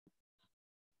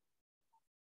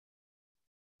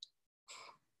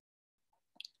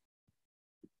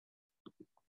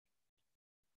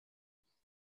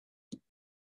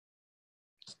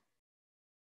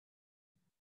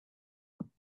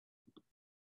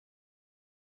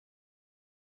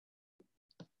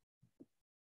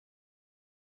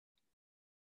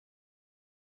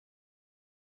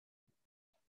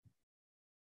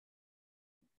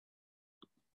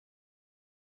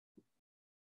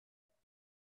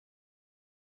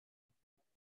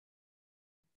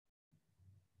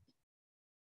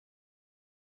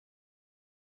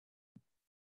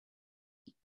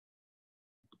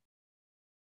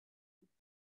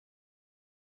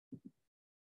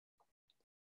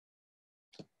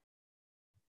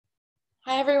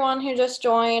Hi, everyone who just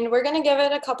joined. We're going to give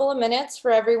it a couple of minutes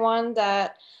for everyone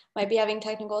that might be having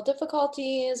technical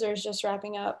difficulties or is just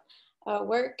wrapping up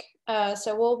work.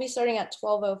 So we'll be starting at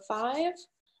 12:05.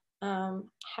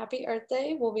 Happy Earth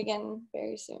Day. We'll begin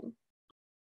very soon.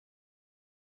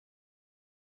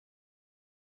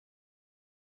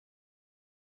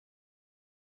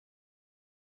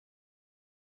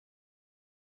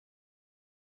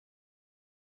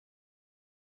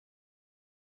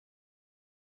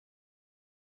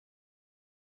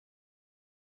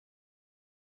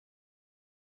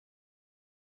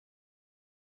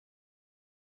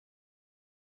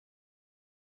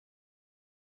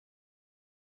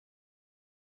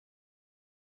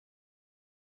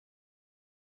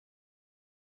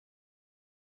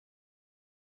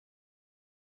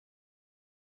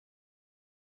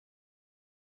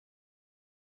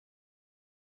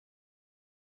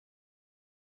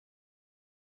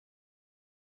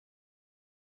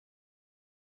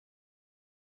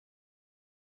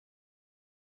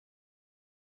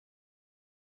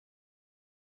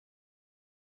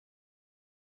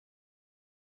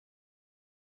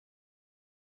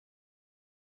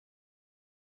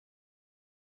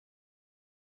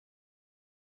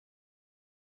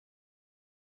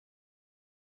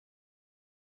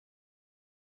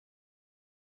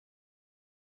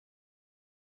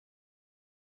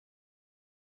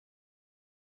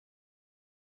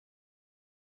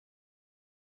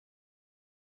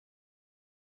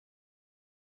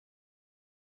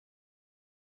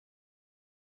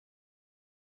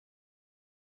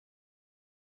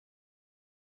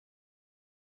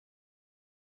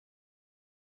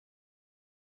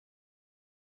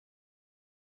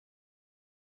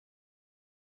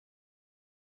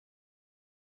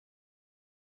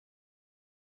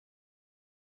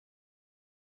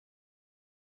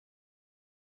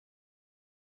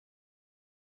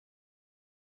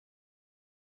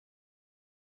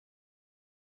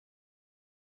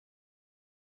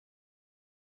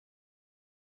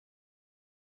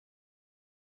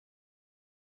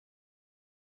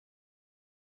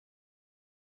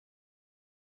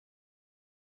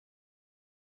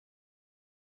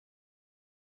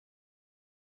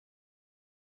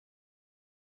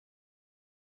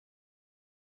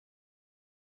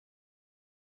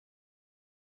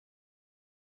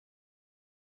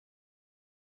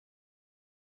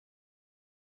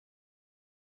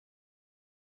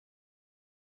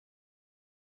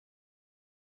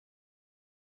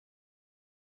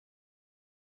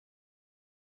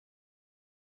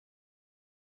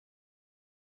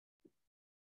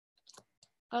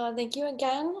 Thank you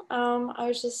again. I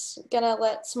was just gonna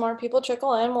let some more people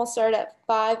trickle in. We'll start at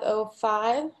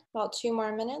 5:05, about 2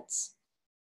 more minutes.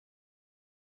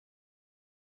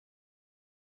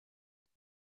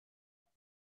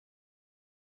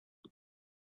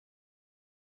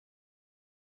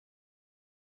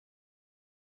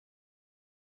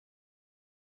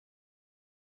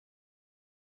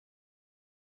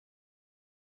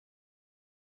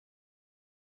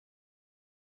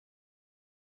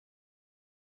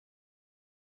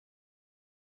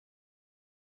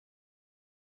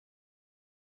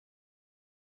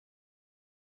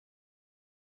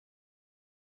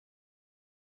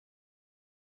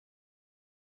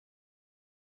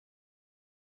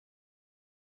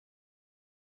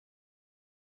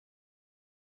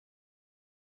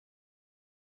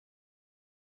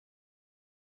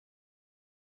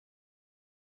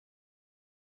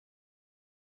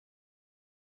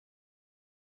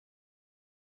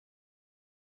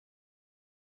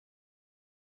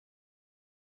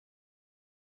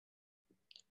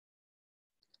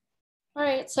 All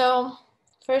right, so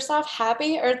first off,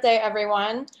 happy Earth Day,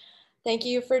 everyone. Thank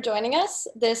you for joining us.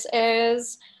 This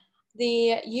is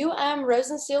the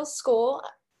Rosenstiel School,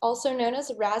 also known as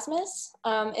Erasmus.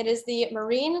 It is the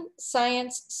Marine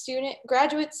Science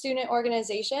Graduate Student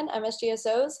Organization,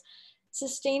 MSGSO's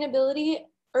Sustainability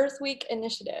Earth Week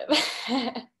Initiative.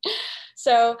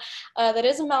 So that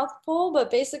is a mouthful,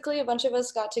 but basically a bunch of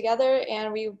us got together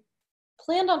and we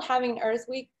planned on having an Earth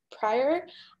Week prior.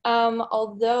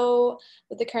 Although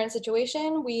with the current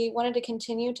situation, we wanted to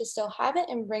continue to still have it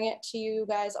and bring it to you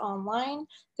guys online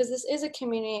because this is a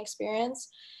community experience.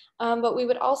 But we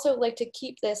would also like to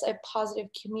keep this a positive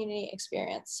community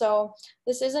experience. So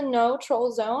this is a no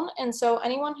troll zone. And so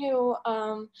anyone who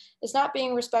is not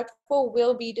being respectful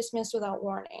will be dismissed without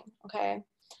warning, okay?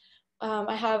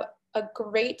 I have a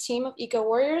great team of eco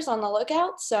warriors on the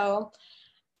lookout. So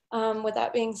with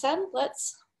that being said,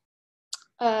 let's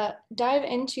dive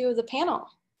into the panel.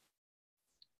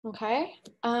 Okay.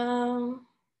 All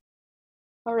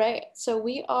right. So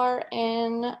we are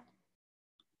in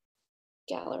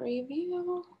gallery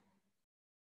view.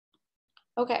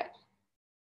 Okay.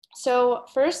 So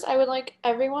first, I would like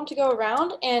everyone to go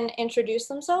around and introduce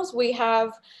themselves. We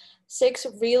have 6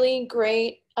 really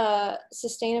great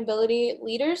sustainability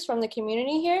leaders from the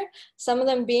community here, some of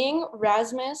them being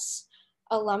Rasmus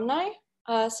alumni.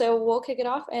 So we'll kick it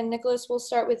off, and Nicholas, we'll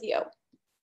start with you.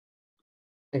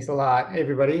 Thanks a lot. Hey,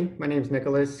 everybody. My name is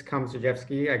Nicholas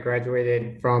Komsajewski. I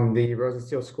graduated from the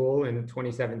Rosenstiel School in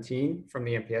 2017 from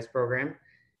the MPS program.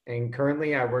 And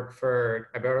currently I work for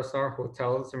Iberostar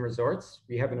Hotels and Resorts.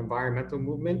 We have an environmental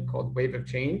movement called Wave of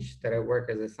Change that I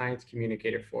work as a science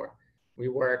communicator for. We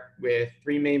work with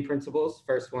 3 main principles.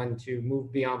 First one, to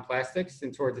move beyond plastics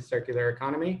and towards a circular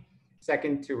economy.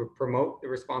 Second, to promote the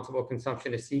responsible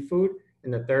consumption of seafood.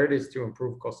 And the third is to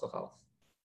improve coastal health.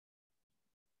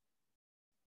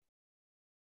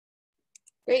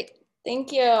 Great,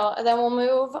 thank you. And then we'll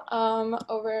move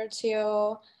over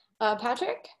to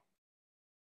Patrick.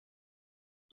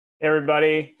 Hey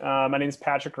everybody, my name is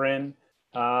Patrick Rinn.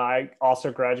 I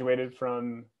also graduated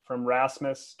from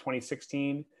Rasmus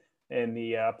 2016 in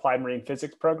the Applied Marine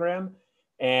Physics program.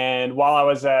 And while I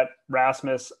was at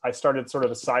Rasmus, I started sort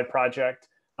of a side project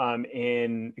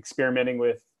in experimenting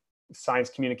with science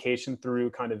communication through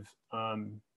kind of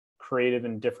creative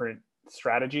and different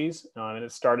strategies. And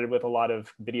it started with a lot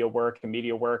of video work and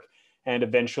media work. And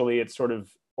eventually it sort of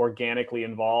organically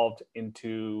involved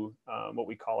into what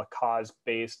we call a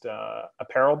cause-based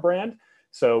apparel brand.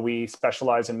 So we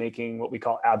specialize in making what we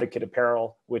call advocate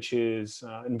apparel, which is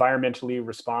environmentally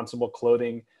responsible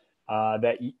clothing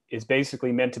that is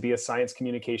basically meant to be a science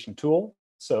communication tool.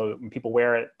 So when people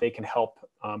wear it, they can help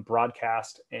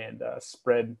broadcast and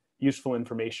spread useful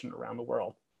information around the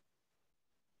world.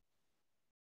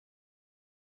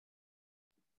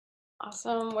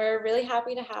 Awesome. We're really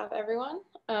happy to have everyone.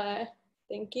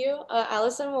 Thank you.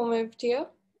 Allison, we'll move to you.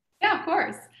 Yeah, of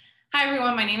course. Hi,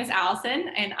 everyone. My name is Allison,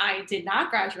 and I did not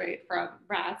graduate from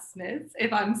Rasmus,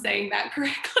 if I'm saying that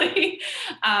correctly.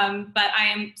 But I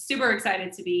am super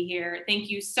excited to be here. Thank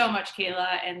you so much,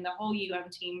 Kayla, and the whole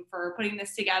team for putting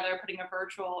this together, putting a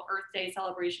virtual Earth Day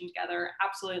celebration together.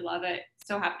 Absolutely love it.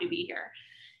 So happy to be here.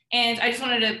 And I just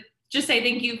wanted to say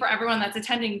thank you for everyone that's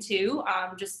attending too,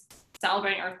 just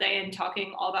celebrating Earth Day and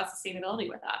talking all about sustainability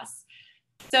with us.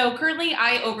 So currently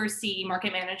I oversee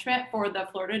market management for the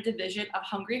Florida division of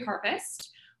Hungry Harvest.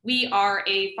 We are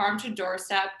a farm to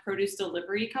doorstep produce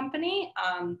delivery company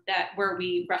where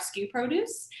we rescue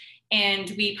produce,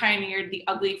 and we pioneered the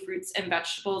ugly fruits and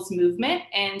vegetables movement.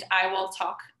 And I will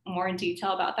talk more in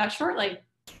detail about that shortly.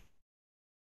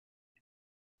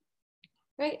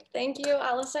 Great, thank you,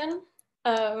 Allison.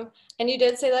 And you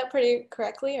did say that pretty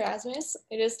correctly, Erasmus.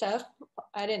 It is tough.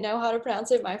 I didn't know how to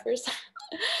pronounce it my first time,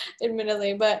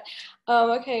 admittedly, but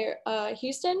okay,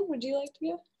 Houston, would you like to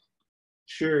go?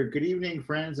 Sure. Good evening,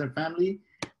 friends and family.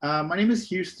 My name is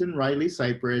Houston Riley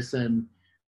Cypress, and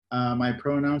my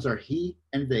pronouns are he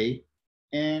and they.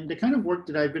 And the kind of work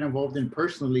that I've been involved in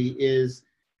personally is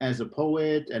as a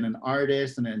poet and an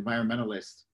artist and an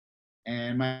environmentalist.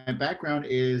 And my background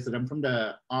is that I'm from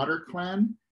the Otter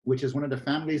clan, which is one of the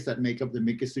families that make up the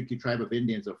Miccosukee tribe of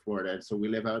Indians of Florida. And so we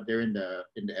live out there in the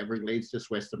Everglades, just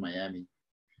west of Miami.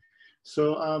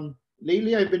 So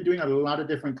lately I've been doing a lot of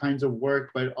different kinds of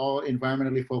work, but all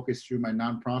environmentally focused through my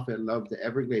nonprofit, Love the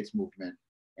Everglades movement.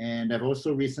 And I've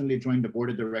also recently joined the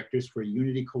board of directors for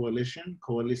Unity Coalition,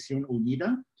 Coalición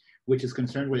Unida, which is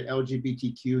concerned with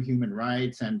LGBTQ human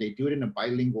rights, and they do it in a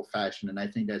bilingual fashion. And I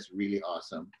think that's really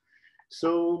awesome.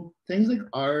 So things like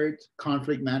art,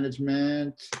 conflict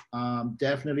management,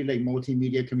 definitely like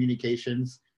multimedia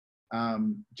communications,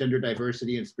 gender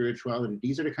diversity and spirituality.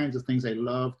 These are the kinds of things I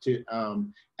love to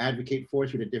advocate for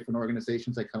through the different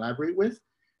organizations I collaborate with.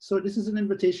 So this is an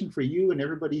invitation for you and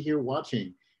everybody here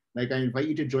watching. Like, I invite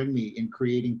you to join me in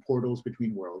creating portals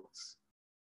between worlds.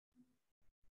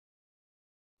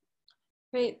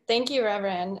 Great, thank you,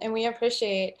 Reverend. And we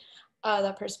appreciate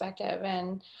the perspective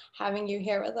and having you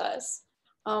here with us.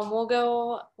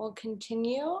 We'll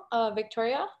continue.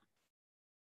 Victoria.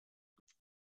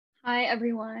 Hi,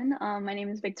 everyone. My name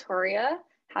is Victoria.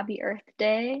 Happy Earth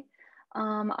Day.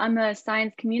 I'm a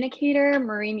science communicator,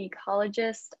 marine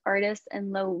ecologist, artist,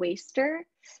 and low waster.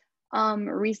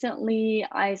 Recently,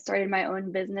 I started my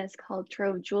own business called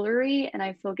Trove Jewelry, and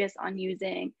I focus on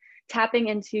tapping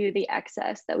into the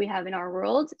excess that we have in our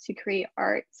world to create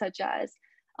art such as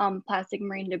plastic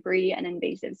marine debris and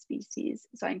invasive species.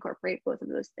 So I incorporate both of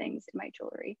those things in my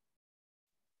jewelry.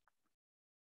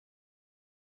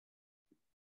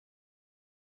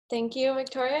 Thank you,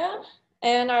 Victoria.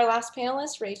 And our last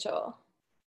panelist, Rachel.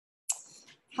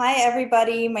 Hi,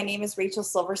 everybody. My name is Rachel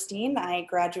Silverstein. I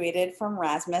graduated from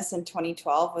Erasmus in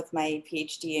 2012 with my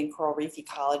PhD in coral reef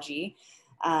ecology.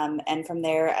 And from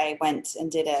there, I went and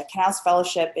did a Canals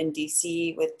Fellowship in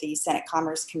DC with the Senate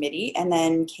Commerce Committee, and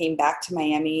then came back to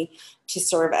Miami to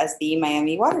serve as the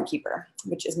Miami Waterkeeper,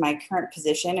 which is my current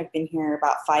position. I've been here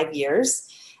about 5 years.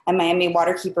 And Miami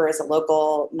Waterkeeper is a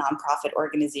local nonprofit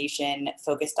organization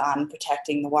focused on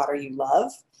protecting the water you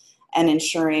love and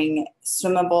ensuring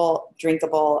swimmable,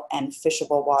 drinkable, and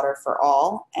fishable water for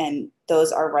all. And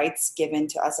those are rights given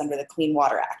to us under the Clean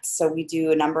Water Act. So we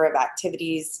do a number of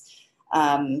activities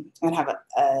and have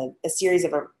a series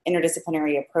of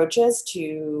interdisciplinary approaches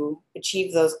to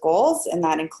achieve those goals. And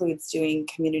that includes doing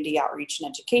community outreach and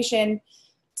education,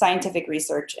 scientific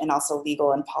research, and also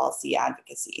legal and policy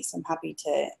advocacy. So I'm happy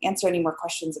to answer any more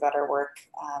questions about our work.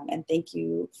 And thank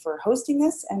you for hosting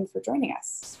this and for joining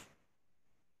us.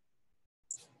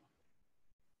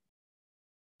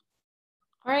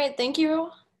 All right, thank you,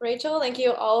 Rachel. Thank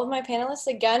you all of my panelists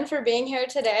again for being here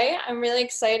today. I'm really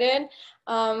excited.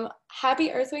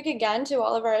 Happy Earth Week again to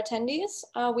all of our attendees.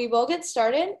 We will get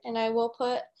started, and I will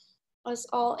put us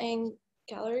all in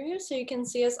gallery view so you can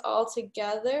see us all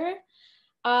together.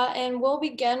 And we'll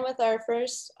begin with our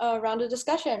first round of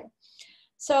discussion.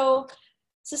 So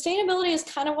sustainability is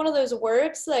kind of one of those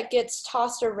words that gets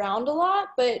tossed around a lot,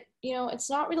 but it's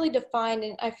not really defined,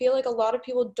 and I feel like a lot of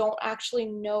people don't actually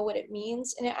know what it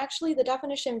means, and the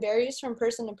definition varies from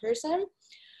person to person.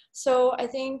 So I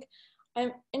think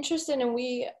I'm interested, and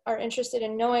we are interested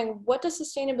in knowing, what does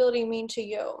sustainability mean to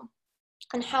you?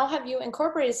 And how have you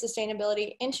incorporated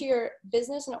sustainability into your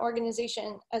business and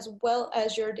organization as well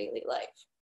as your daily life?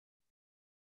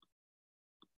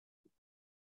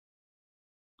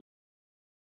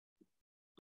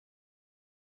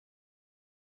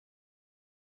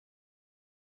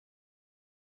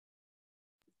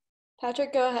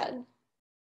 Patrick, go ahead.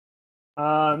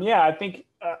 Yeah, I think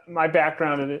my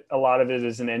background, a lot of it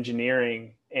is in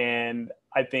engineering, and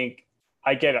I think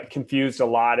I get confused a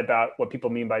lot about what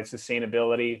people mean by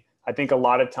sustainability. I think a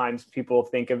lot of times people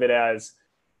think of it as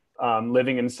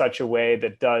living in such a way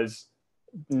that does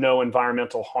no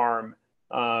environmental harm.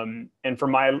 And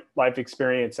from my life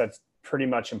experience, that's pretty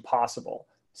much impossible.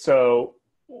 So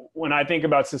when I think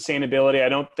about sustainability, I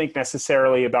don't think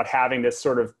necessarily about having this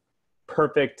sort of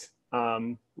perfect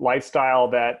lifestyle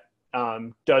that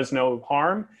does no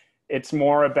harm. It's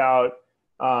more about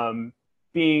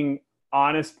being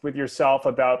honest with yourself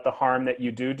about the harm that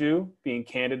you do, being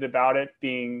candid about it,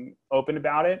 being open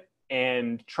about it,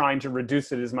 and trying to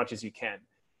reduce it as much as you can.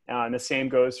 And the same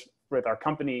goes with our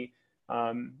company.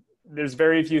 There's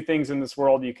very few things in this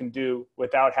world you can do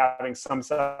without having some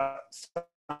kind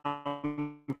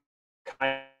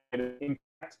of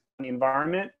impact on the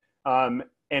environment.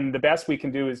 And the best we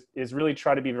can do is really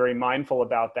try to be very mindful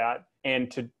about that, and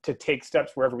to take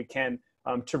steps wherever we can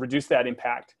to reduce that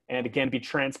impact. And again, be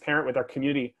transparent with our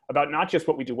community about not just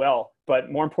what we do well,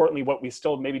 but more importantly, what we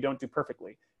still maybe don't do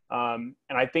perfectly. And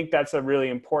I think that's a really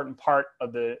important part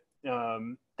of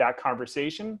that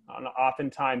conversation.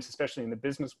 Oftentimes, especially in the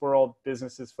business world,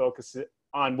 businesses focus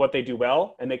on what they do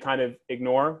well, and they kind of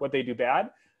ignore what they do bad.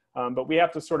 But we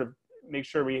have to sort of make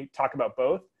sure we talk about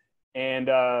both,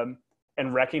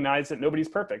 and recognize that nobody's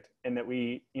perfect, and that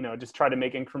we, just try to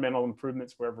make incremental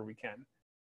improvements wherever we can.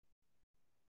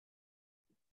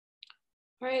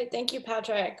 All right, thank you,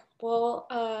 Patrick. Well,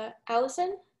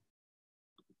 Allison?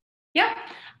 Yeah.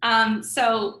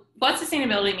 So what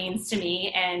sustainability means to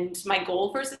me, and my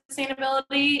goal for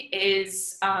sustainability,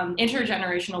 is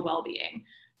intergenerational well-being.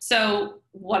 So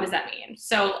what does that mean?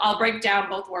 So I'll break down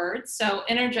both words. So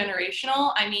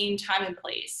intergenerational, I mean time and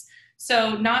place.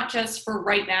 So not just for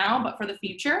right now, but for the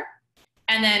future.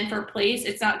 And then for place,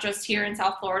 it's not just here in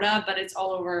South Florida, but it's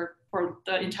all over for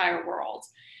the entire world.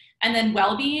 And then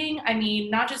well-being, I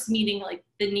mean, not just meeting like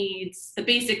the needs, the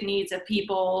basic needs of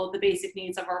people, the basic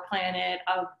needs of our planet,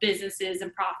 of businesses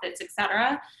and profits, et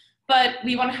cetera. But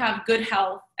we want to have good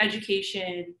health,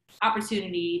 education,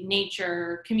 opportunity,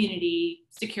 nature, community,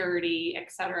 security,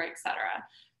 et cetera, et cetera.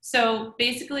 So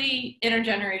basically,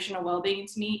 intergenerational well-being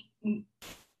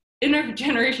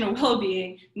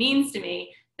means to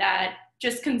me that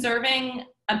just conserving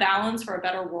a balance for a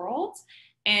better world,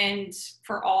 and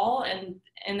for all, and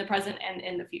in the present and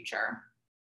in the future.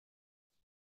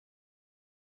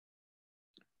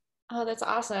 Oh, that's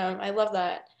awesome. I love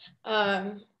that.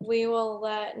 We will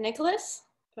let Nicholas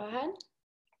go ahead.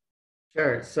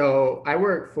 Sure. So I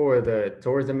work for the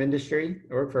tourism industry.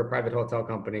 I work for a private hotel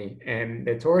company, and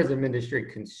the tourism industry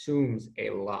consumes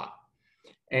a lot.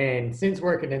 And since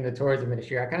working in the tourism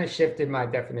industry, I kind of shifted my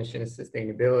definition of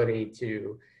sustainability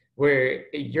to where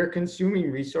you're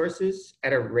consuming resources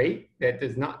at a rate that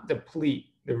does not deplete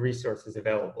the resources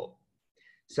available.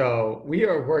 So we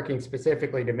are working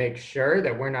specifically to make sure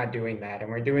that we're not doing that. And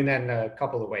we're doing that in a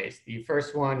couple of ways. The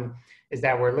first one is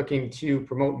that we're looking to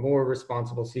promote more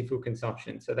responsible seafood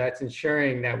consumption. So that's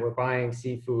ensuring that we're buying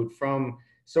seafood from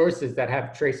sources that have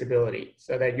traceability,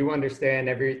 so that you understand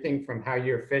everything from how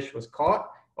your fish was caught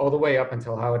all the way up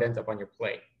until how it ends up on your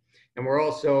plate. And we're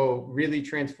also really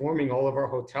transforming all of our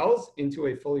hotels into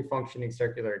a fully functioning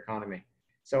circular economy.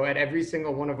 So at every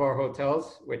single one of our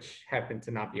hotels, which happen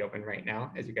to not be open right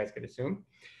now, as you guys could assume,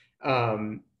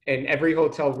 in every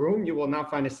hotel room, you will not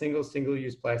find a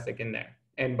single-use plastic in there.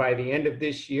 And by the end of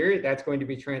this year, that's going to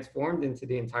be transformed into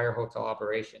the entire hotel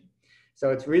operation. So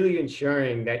it's really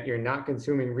ensuring that you're not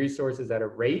consuming resources at a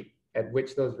rate at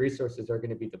which those resources are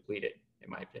going to be depleted, in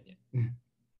my opinion.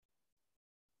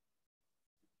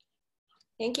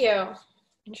 Thank you.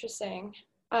 Interesting.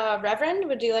 Reverend,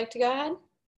 would you like to go ahead?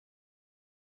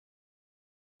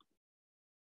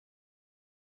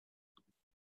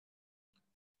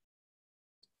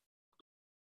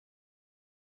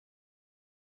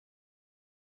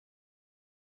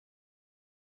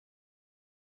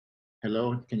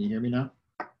 Hello, can you hear me now?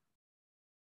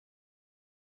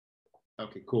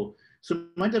 Okay, cool. So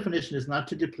my definition is not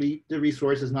to deplete the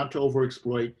resources, not to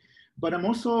overexploit, but I'm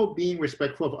also being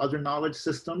respectful of other knowledge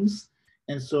systems.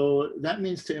 And so that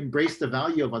means to embrace the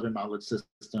value of other knowledge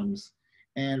systems.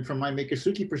 And from my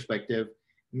Makersuki perspective,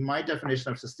 my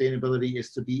definition of sustainability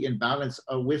is to be in balance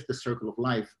with the circle of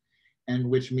life, and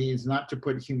which means not to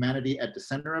put humanity at the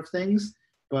center of things,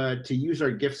 but to use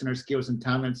our gifts and our skills and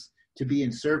talents to be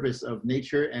in service of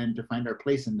nature and to find our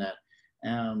place in that.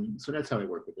 So that's how I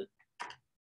work with it.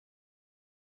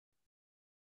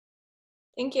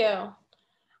 Thank you.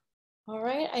 All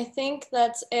right, I think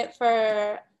that's it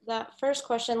for that first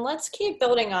question. Let's keep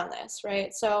building on this,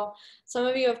 right? So some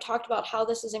of you have talked about how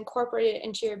this is incorporated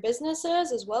into your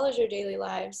businesses as well as your daily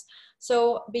lives.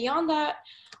 So beyond that,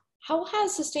 how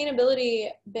has sustainability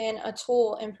been a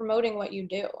tool in promoting what you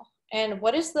do? And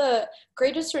what is the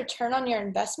greatest return on your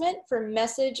investment for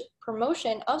message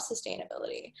promotion of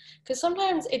sustainability? Because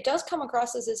sometimes it does come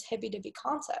across as this hippy-dippy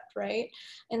concept, right?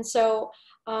 And so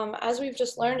as we've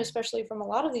just learned, especially from a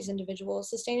lot of these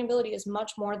individuals, sustainability is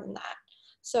much more than that.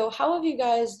 So how have you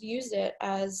guys used it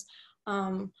as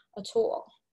a tool?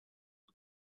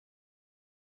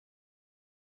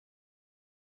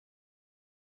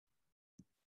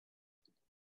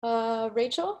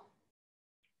 Rachel?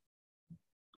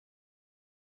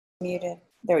 Muted.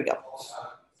 There we go.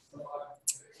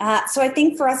 So I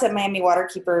think for us at Miami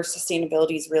Waterkeeper,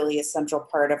 sustainability is really a central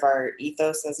part of our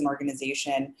ethos as an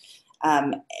organization,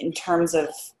 in terms of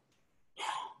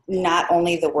not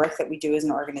only the work that we do as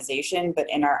an organization, but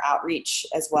in our outreach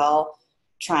as well,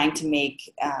 trying to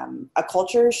make a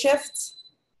culture shift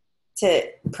to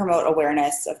promote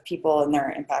awareness of people and their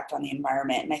impact on the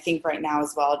environment. And I think right now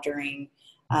as well, during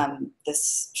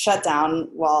this shutdown,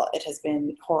 while it has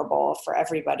been horrible for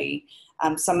everybody,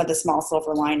 some of the small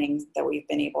silver linings that we've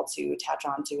been able to attach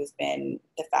onto has been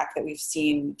the fact that we've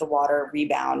seen the water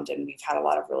rebound, and we've had a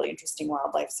lot of really interesting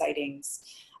wildlife sightings.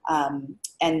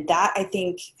 And that I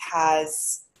think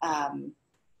has, and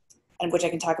which I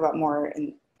can talk about more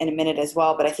in a minute as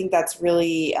well, but I think that's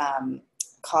really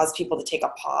caused people to take a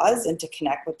pause and to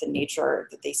connect with the nature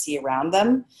that they see around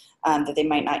them, that they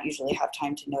might not usually have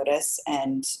time to notice.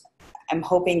 And I'm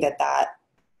hoping that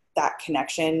that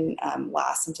connection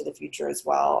lasts into the future as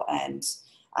well, and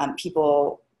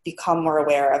people become more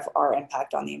aware of our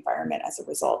impact on the environment as a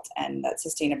result, and that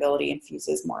sustainability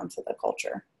infuses more into the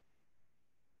culture.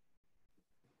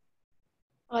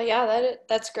 Well, yeah,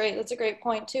 that's great. That's a great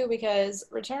point too, because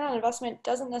return on investment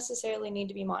doesn't necessarily need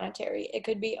to be monetary. It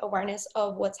could be awareness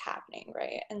of what's happening,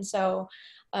 right? And so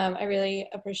I really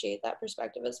appreciate that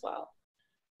perspective as well.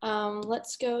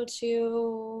 Let's go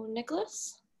to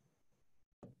Nicholas.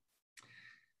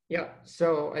 Yeah,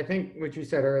 so I think what you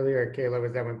said earlier, Kayla,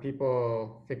 was that when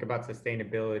people think about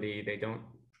sustainability, they don't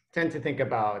tend to think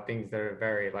about things that are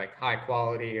very like high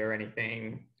quality or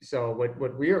anything. So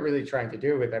what we are really trying to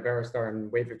do with Iberostar and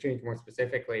Wave of Change more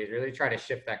specifically is really try to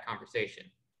shift that conversation.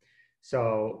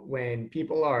 So when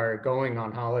people are going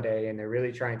on holiday and they're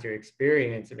really trying to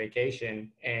experience a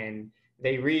vacation, and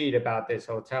they read about this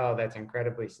hotel that's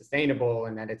incredibly sustainable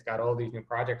and that it's got all these new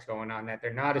projects going on, that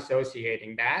they're not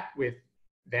associating that with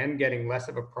them getting less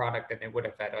of a product than they would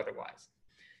have had otherwise.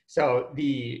 So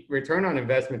the return on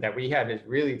investment that we have is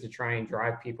really to try and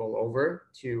drive people over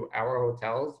to our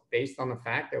hotels based on the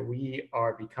fact that we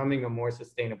are becoming a more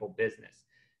sustainable business.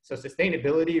 So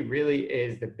sustainability really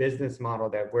is the business model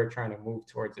that we're trying to move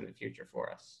towards in the future for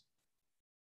us.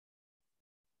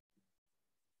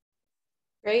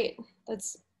 Great.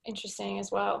 That's interesting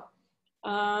as well.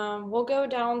 We'll go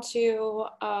down to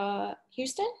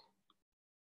Houston.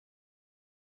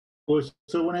 Well,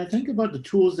 so when I think about the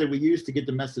tools that we use to get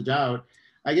the message out,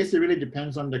 I guess it really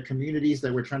depends on the communities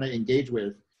that we're trying to engage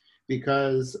with,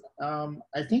 because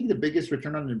I think the biggest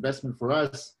return on investment for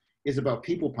us is about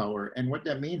people power. And what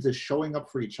that means is showing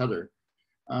up for each other,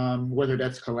 whether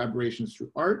that's collaborations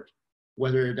through art,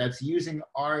 whether that's using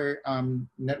our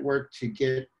network to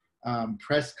get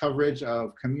press coverage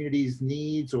of communities'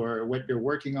 needs or what they're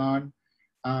working on.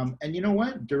 And you know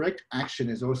what? Direct action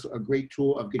is also a great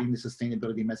tool of getting the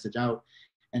sustainability message out.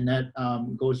 And that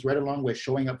goes right along with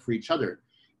showing up for each other.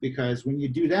 Because when you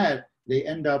do that, they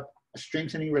end up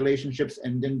strengthening relationships,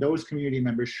 and then those community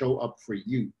members show up for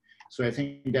you. So I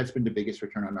think that's been the biggest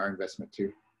return on our investment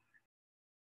too.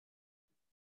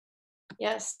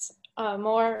 Yes,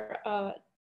 more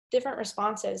different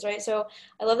responses, right? So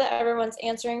I love that everyone's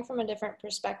answering from a different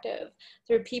perspective,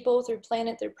 through people, through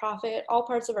planet, through profit, all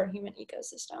parts of our human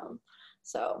ecosystem.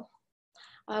 So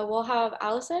we'll have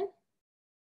Allison.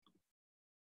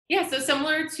 Yeah, so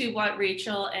similar to what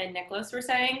Rachel and Nicholas were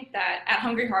saying, that at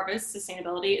Hungry Harvest,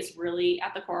 sustainability is really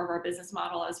at the core of our business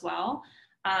model as well.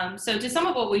 So to sum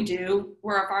up what we do,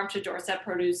 we're a farm to doorstep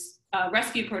produce,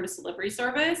 rescue produce delivery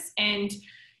service. And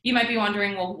you might be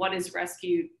wondering, well, what is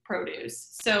rescue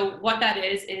produce? So what that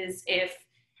is if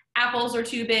apples are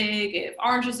too big, if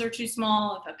oranges are too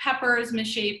small, if a pepper is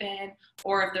misshapen,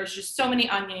 or if there's just so many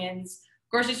onions,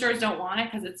 grocery stores don't want it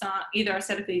because it's not either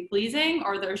aesthetically pleasing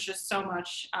or there's just so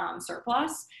much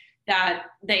surplus that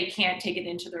they can't take it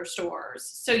into their stores.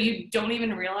 So you don't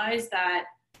even realize that,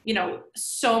 you know,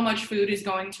 so much food is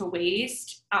going to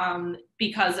waste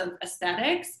because of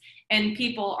aesthetics, and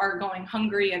people are going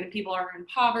hungry and people are in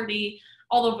poverty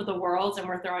all over the world, and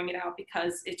we're throwing it out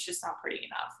because it's just not pretty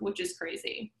enough, which is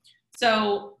crazy.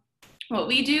 So what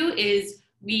we do is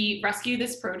we rescue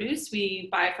this produce, we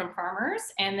buy it from farmers,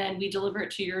 and then we deliver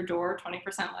it to your door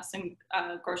 20% less than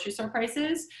grocery store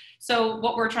prices. So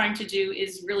what we're trying to do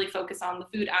is really focus on the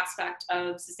food aspect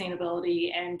of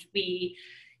sustainability, and we,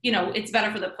 you know, it's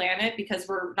better for the planet because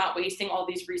we're not wasting all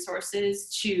these resources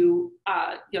to,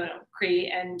 you know,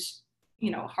 create and,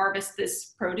 you know, harvest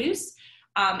this produce.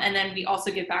 And then we also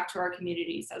give back to our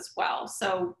communities as well.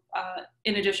 So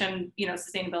in addition, you know,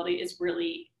 sustainability is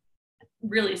really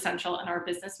essential in our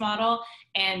business model,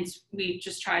 and we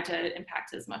just try to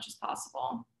impact as much as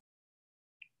possible.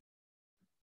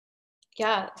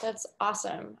 Yeah, that's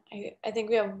awesome. I think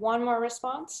we have one more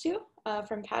response too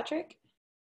from Patrick.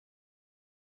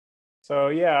 So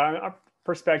yeah, our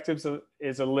perspectives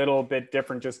is a little bit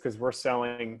different just because we're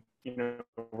selling, you know,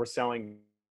 we're selling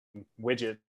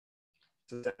widgets.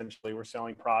 Essentially, we're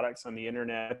selling products on the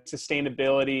internet.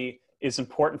 Sustainability is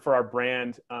important for our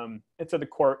brand. It's at the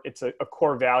core. It's a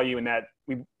core value in that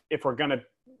if we're going to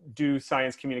do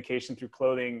science communication through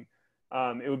clothing,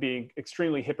 it would be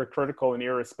extremely hypocritical and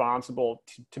irresponsible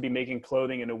to be making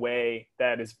clothing in a way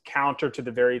that is counter to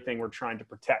the very thing we're trying to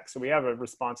protect. So we have a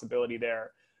responsibility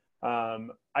there.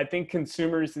 I think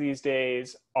consumers these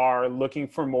days are looking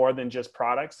for more than just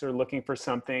products. They're looking for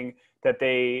something that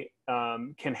they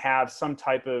can have some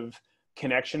type of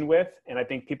connection with. And I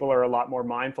think people are a lot more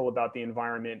mindful about the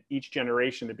environment. Each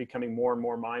generation, they're becoming more and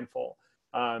more mindful.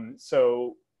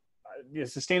 So the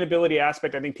sustainability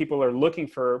aspect, I think people are looking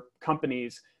for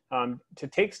companies to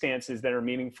take stances that are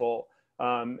meaningful.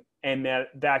 And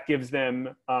that gives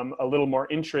them a little more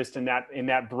interest in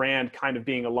that brand kind of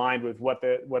being aligned with what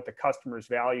the customer's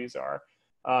values are.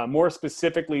 More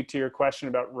specifically to your question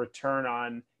about return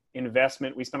on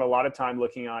investment, we spend a lot of time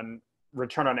looking on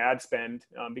return on ad spend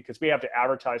because we have to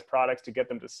advertise products to get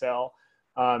them to sell.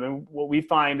 And what we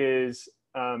find is,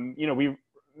 you know,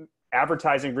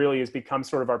 advertising really has become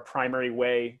sort of our primary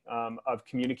way of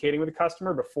communicating with the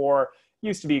customer. Before, it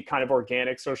used to be kind of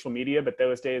organic social media, but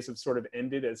those days have sort of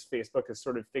ended as Facebook has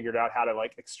sort of figured out how to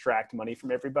like extract money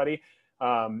from everybody.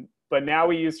 But now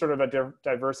we use sort of a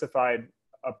diversified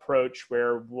approach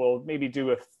where we'll maybe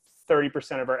do a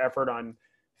 30% of our effort on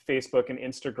Facebook and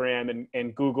Instagram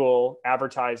and Google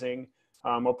advertising.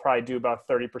 We'll probably do about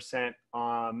 30%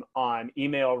 on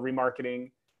email remarketing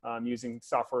using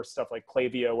software stuff like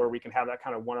Klaviyo, where we can have that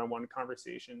kind of one-on-one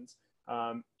conversations.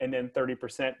 And then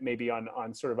 30% maybe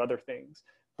on sort of other things.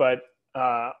 But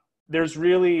there's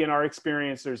really, in our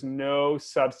experience, there's no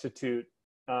substitute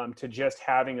to just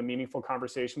having a meaningful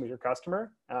conversation with your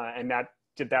customer. And that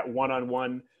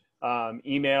one-on-one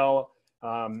email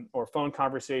or phone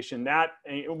conversation, that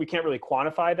we can't really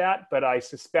quantify that, but I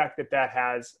suspect that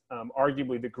has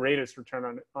arguably the greatest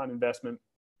return on investment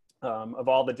of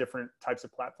all the different types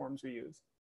of platforms we use.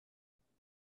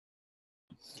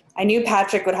 I knew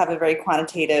Patrick would have a very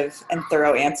quantitative and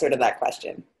thorough answer to that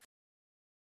question.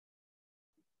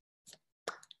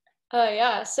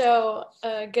 Yeah, so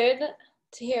good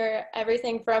to hear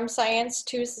everything from science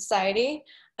to society.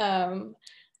 So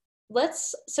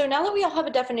now that we all have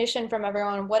a definition from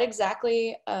everyone, what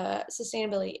exactly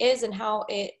sustainability is and how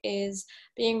it is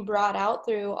being brought out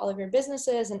through all of your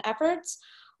businesses and efforts,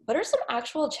 what are some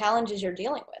actual challenges you're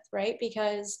dealing with, right?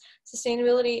 Because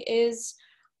sustainability is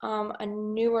a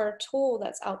newer tool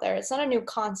that's out there. It's not a new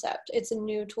concept. It's a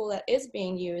new tool that is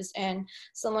being used, and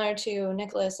similar to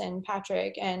Nicholas and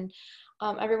Patrick and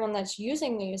everyone that's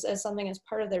using these as something as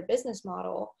part of their business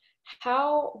model.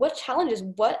 What challenges,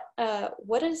 what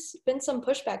has been some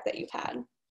pushback that you've had?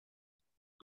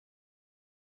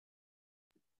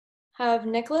 Have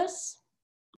Nicholas?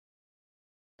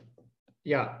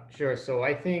 Yeah, sure. So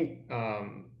I think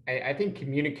I think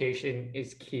communication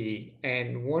is key.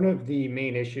 And one of the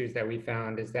main issues that we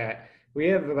found is that we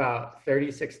have about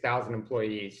 36,000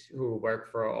 employees who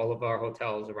work for all of our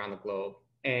hotels around the globe.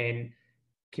 And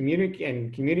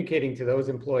communicating to those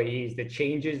employees the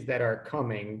changes that are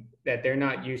coming that they're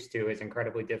not used to is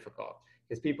incredibly difficult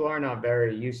because people are not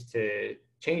very used to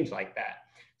change like that.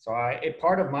 So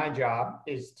part of my job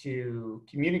is to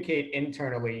communicate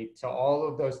internally to all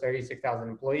of those 36,000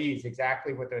 employees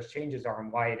exactly what those changes are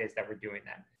and why it is that we're doing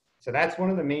them. So that's one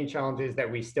of the main challenges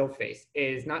that we still face,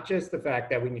 is not just the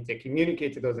fact that we need to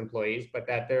communicate to those employees, but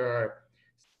that there are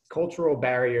cultural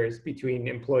barriers between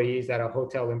employees at a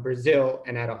hotel in Brazil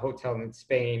and at a hotel in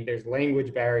Spain. There's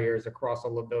language barriers across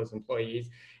all of those employees.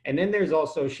 And then there's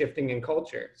also shifting in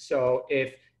culture. So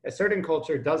if a certain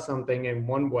culture does something in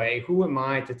one way, who am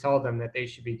I to tell them that they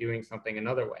should be doing something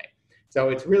another way? So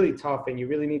it's really tough, and you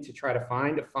really need to try to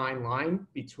find a fine line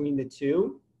between the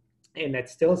two. And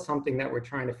that's still something that we're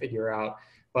trying to figure out.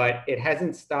 But it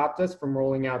hasn't stopped us from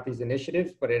rolling out these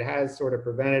initiatives, but it has sort of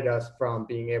prevented us from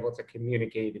being able to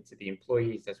communicate it to the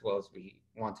employees as well as we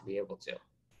want to be able to.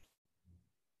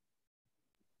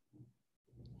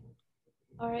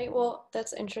 All right, well,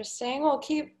 that's interesting. We'll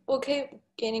keep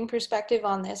gaining perspective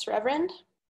on this, Reverend.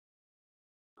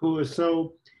 Cool.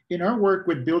 So in our work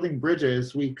with building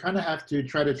bridges, we kind of have to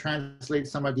try to translate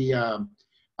some of the,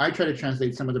 I try to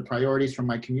translate some of the priorities from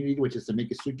my community, which is the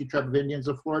Miccosukee Tribe of Indians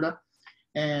of Florida.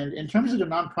 And in terms of the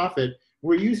nonprofit,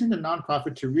 we're using the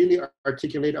nonprofit to really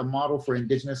articulate a model for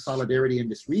Indigenous solidarity in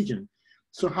this region.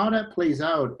 So how that plays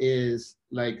out is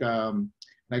like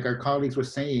our colleagues were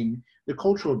saying, the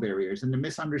cultural barriers and the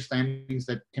misunderstandings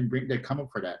that come up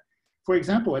for that. For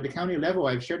example, at the county level,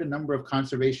 I've shared a number of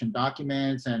conservation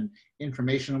documents and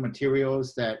informational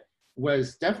materials that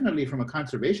was definitely from a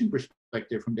conservation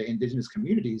perspective from the Indigenous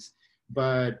communities,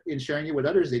 but in sharing it with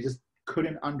others, they just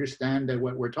couldn't understand that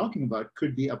what we're talking about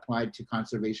could be applied to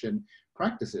conservation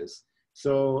practices.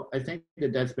 So I think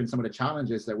that that's been some of the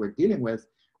challenges that we're dealing with,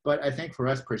 but I think for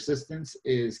us, persistence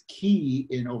is key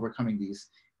in overcoming these,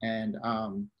 and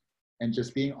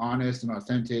just being honest and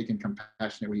authentic and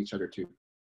compassionate with each other too.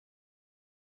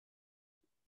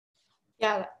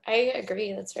 Yeah, I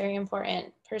agree. That's very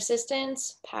important.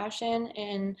 Persistence, passion,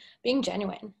 and being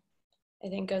genuine, I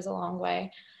think, goes a long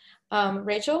way.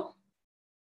 Rachel?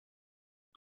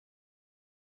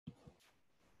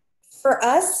 For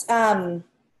us, a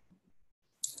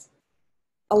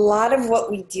lot of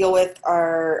what we deal with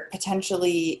are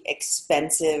potentially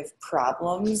expensive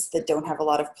problems that don't have a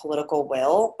lot of political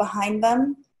will behind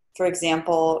them. For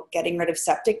example, getting rid of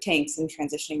septic tanks and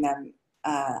transitioning them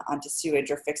onto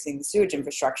sewage or fixing the sewage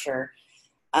infrastructure.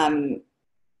 No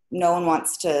one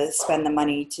wants to spend the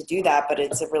money to do that, but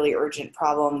it's a really urgent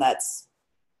problem that's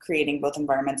creating both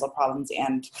environmental problems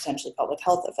and potentially public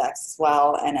health effects as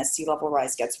well. And as sea level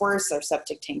rise gets worse, our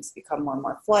septic tanks become more and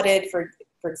more flooded, for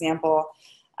example.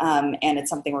 And it's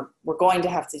something we're going to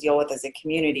have to deal with as a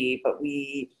community, but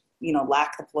we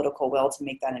lack the political will to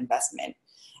make that investment.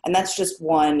 And that's just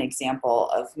one example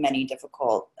of many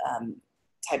difficult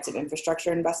types of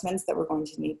infrastructure investments that we're going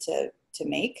to need to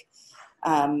make,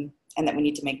 and that we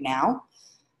need to make now.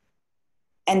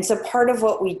 And so part of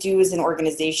what we do as an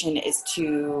organization is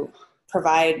to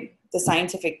provide the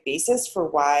scientific basis for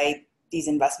why these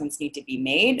investments need to be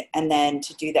made, and then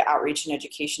to do the outreach and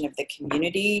education of the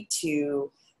community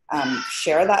to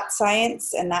share that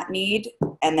science and that need,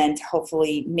 and then to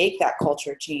hopefully make that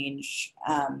culture change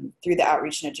through the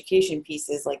outreach and education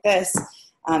pieces like this,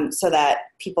 so that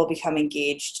people become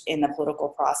engaged in the political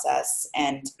process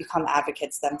and become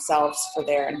advocates themselves for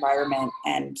their environment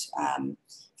and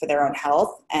for their own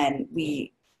health. And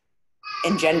we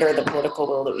engender the political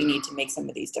will that we need to make some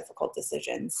of these difficult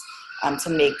decisions to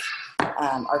make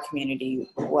our community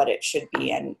what it should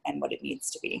be and what it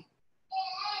needs to be.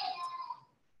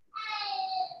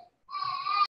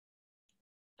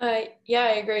 Yeah,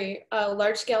 I agree.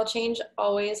 Large scale change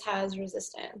always has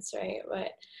resistance, right?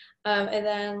 But and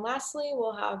then lastly,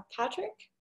 we'll have Patrick.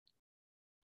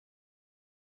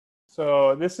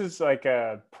 So this is like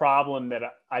a problem that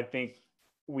I think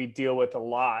we deal with a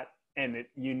lot, and it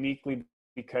uniquely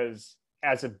because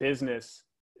as a business,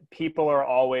 people are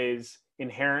always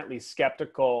inherently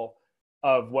skeptical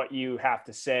of what you have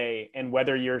to say and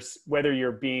whether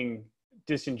you're being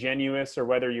disingenuous or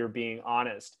whether you're being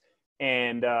honest.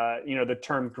 And you know, the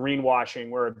term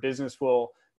greenwashing, where a business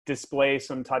will display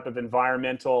some type of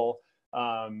environmental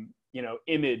you know,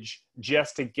 image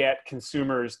just to get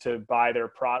consumers to buy their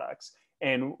products.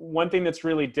 And one thing that's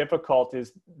really difficult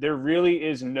is there really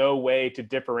is no way to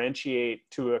differentiate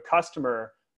to a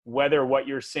customer whether what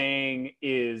you're saying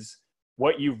is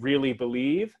what you really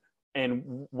believe and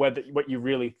whether what you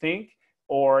really think,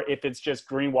 or if it's just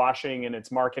greenwashing and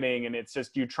it's marketing and it's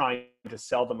just you trying to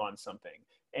sell them on something.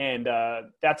 And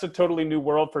that's a totally new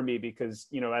world for me because,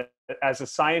 you know, as a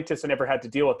scientist, I never had to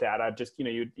deal with that. I just, you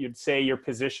know, you'd say your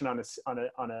position on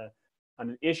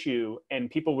an issue and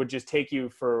people would just take you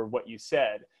for what you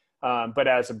said. But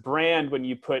as a brand, when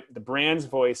you put the brand's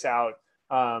voice out,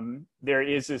 there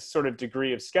is this sort of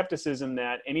degree of skepticism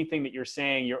that anything that you're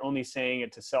saying, you're only saying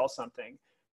it to sell something.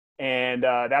 And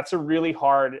that's a really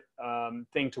hard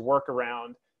thing to work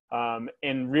around.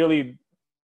 And really,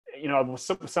 you know,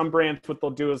 some brands, what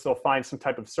they'll do is they'll find some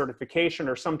type of certification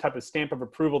or some type of stamp of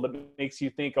approval that makes you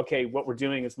think, okay, what we're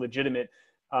doing is legitimate.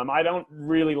 I don't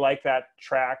really like that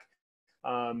track.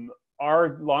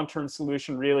 Our long-term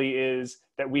solution really is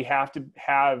that we have to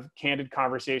have candid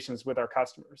conversations with our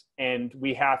customers. And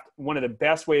one of the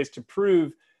best ways to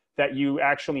prove that you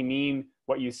actually mean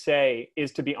what you say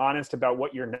is to be honest about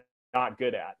what you're not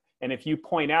good at. And if you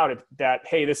point out that,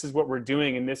 hey, this is what we're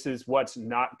doing and this is what's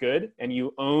not good, and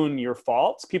you own your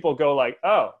faults, people go like,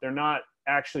 oh, they're not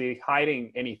actually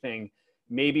hiding anything.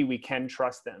 Maybe we can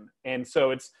trust them. And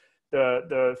so it's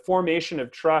the formation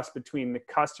of trust between the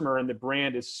customer and the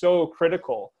brand is so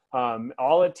critical.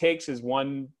 All it takes is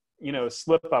one, you know,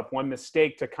 slip up, one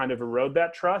mistake to kind of erode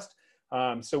that trust.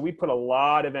 So we put a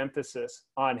lot of emphasis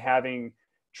on having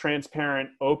transparent,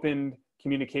 open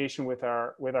communication with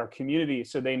our community,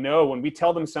 so they know when we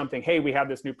tell them something, hey, we have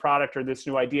this new product or this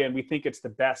new idea and we think it's the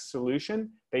best solution,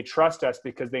 they trust us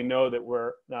because they know that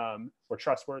we're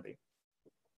trustworthy.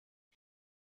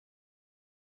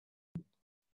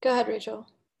 Go ahead, Rachel.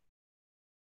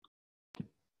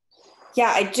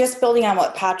 Yeah, I just building on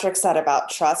what Patrick said about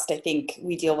trust, I think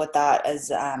we deal with that as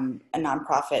a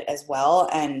nonprofit as well.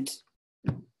 And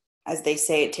as they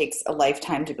say, it takes a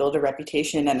lifetime to build a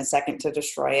reputation and a second to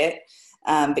destroy it.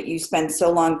 But you spend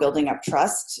so long building up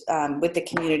trust with the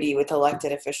community, with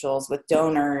elected officials, with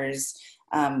donors,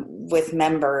 with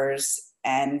members.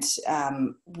 And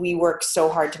we work so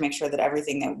hard to make sure that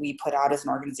everything that we put out as an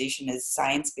organization is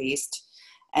science-based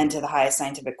and to the highest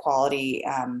scientific quality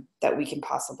that we can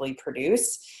possibly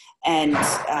produce. And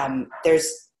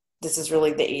this is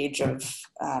really the age of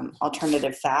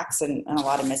alternative facts and a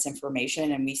lot of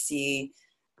misinformation. And we see,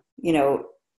 you know,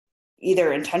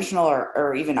 either intentional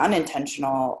or even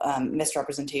unintentional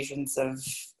misrepresentations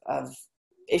of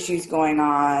issues going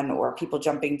on, or people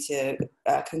jumping to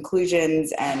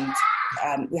conclusions. And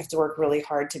we have to work really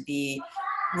hard to be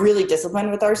really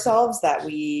disciplined with ourselves, that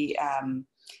we,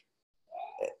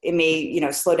 it may, you know,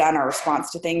 slow down our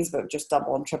response to things, but just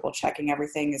double and triple checking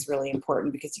everything is really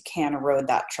important, because you can erode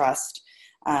that trust.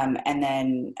 And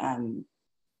then,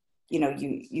 you know,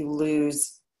 you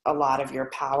lose a lot of your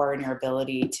power and your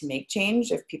ability to make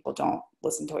change if people don't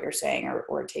listen to what you're saying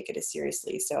or take it as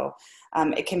seriously. So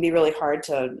it can be really hard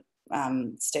to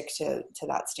stick to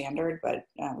that standard, but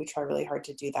we try really hard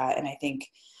to do that. And I think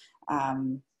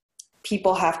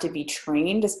people have to be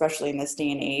trained, especially in this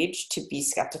day and age, to be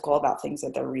skeptical about things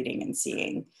that they're reading and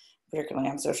seeing, particularly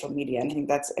on social media. And I think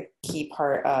that's a key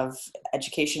part of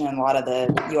education, and a lot of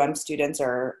the UM students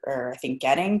are I think,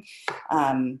 getting.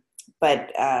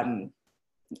 But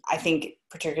I think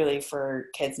particularly for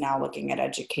kids now looking at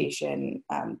education,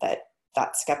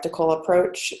 that skeptical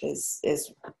approach is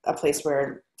a place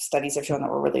where studies have shown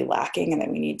that we're really lacking, and that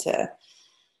we need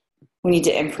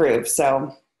to improve.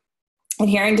 So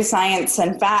adhering to science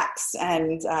and facts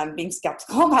and being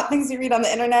skeptical about things you read on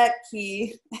the internet,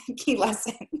 key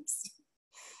lessons.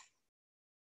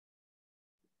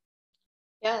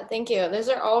 Yeah, thank you. Those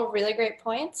are all really great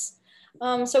points.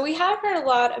 So we have heard a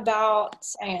lot about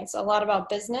science, a lot about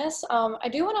business. I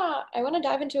want to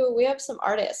dive into, we have some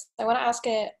artists. I want to ask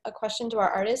a question to our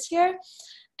artists here.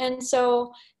 And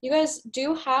so you guys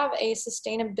do have a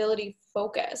sustainability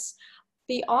focus.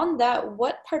 Beyond that,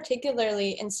 what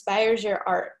particularly inspires your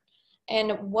art?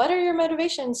 And what are your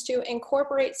motivations to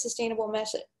incorporate sustainable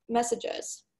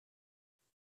messages?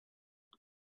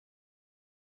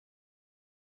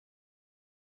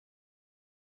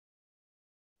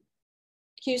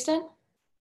 Houston?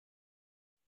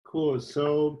 Cool.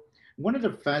 So one of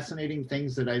the fascinating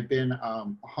things that I've been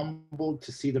humbled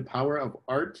to see the power of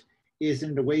art is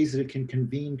in the ways that it can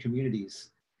convene communities.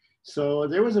 So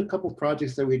there was a couple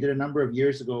projects that we did a number of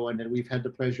years ago and that we've had the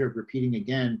pleasure of repeating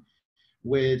again,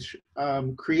 which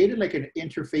created like an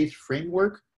interfaith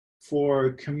framework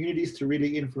for communities to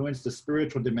really influence the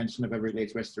spiritual dimension of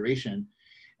Everglades restoration.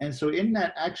 And so in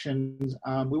that actions,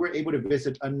 we were able to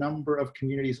visit a number of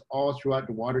communities all throughout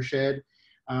the watershed,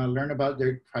 learn about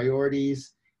their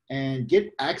priorities, and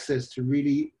get access to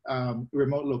really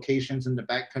remote locations in the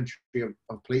backcountry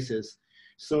of places.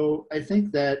 So I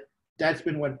think that that's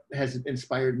been what has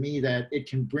inspired me, that it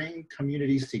can bring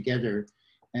communities together.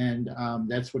 And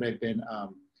that's what I've been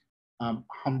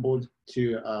humbled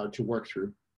to work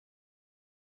through.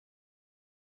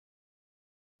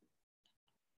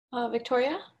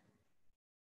 Victoria?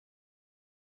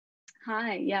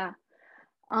 Hi, yeah.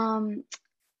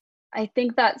 I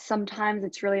think that sometimes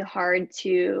it's really hard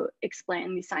to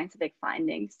explain these scientific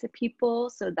findings to people.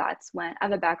 So that's when I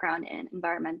have a background in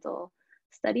environmental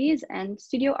studies and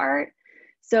studio art.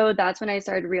 So that's when I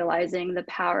started realizing the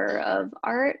power of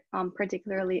art,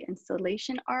 particularly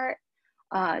installation art,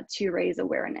 to raise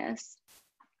awareness.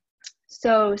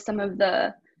 So some of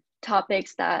the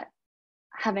topics that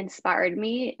have inspired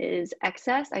me is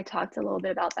excess. I talked a little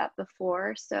bit about that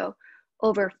before. So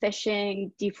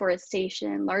overfishing,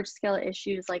 deforestation, large scale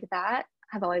issues like that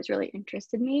have always really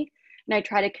interested me. And I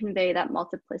try to convey that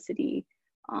multiplicity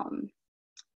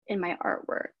in my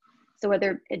artwork. So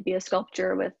whether it be a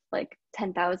sculpture with like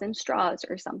 10,000 straws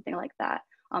or something like that,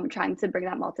 I'm trying to bring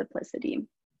that multiplicity.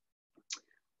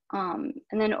 And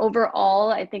then overall,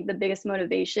 I think the biggest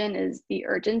motivation is the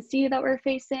urgency that we're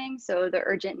facing. So the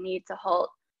urgent need to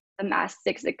halt the mass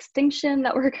extinction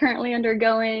that we're currently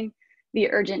undergoing, the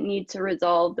urgent need to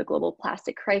resolve the global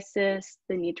plastic crisis,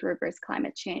 the need to reverse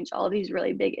climate change, all of these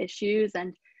really big issues.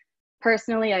 And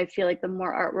personally, I feel like the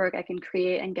more artwork I can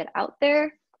create and get out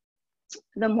there,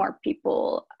 the more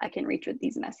people I can reach with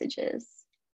these messages.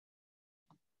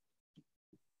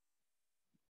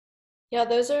 Yeah,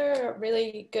 those are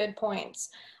really good points.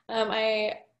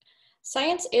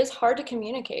 Science is hard to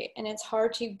communicate, and it's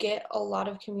hard to get a lot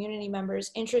of community members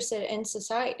interested in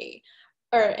society,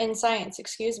 or in science,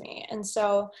 excuse me. And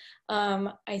so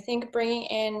I think bringing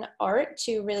in art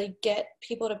to really get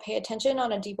people to pay attention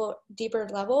on a deeper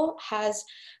level has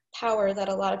power that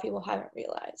a lot of people haven't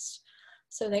realized.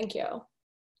 So thank you.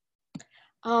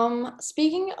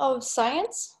 Speaking of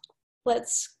science,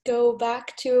 let's go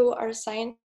back to our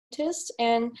scientists.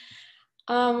 And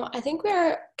I think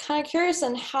we're kind of curious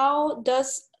on how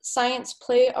does science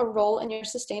play a role in your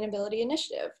sustainability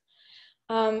initiative?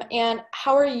 And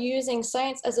how are you using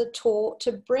science as a tool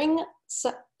to bring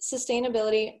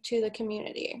sustainability to the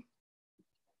community?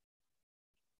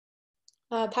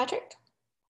 Patrick?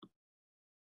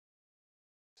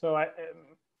 So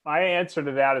my answer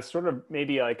to that is sort of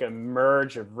maybe like a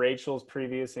merge of Rachel's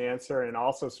previous answer and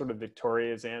also sort of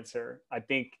Victoria's answer. I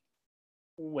think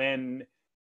when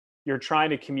you're trying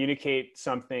to communicate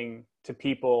something to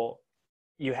people,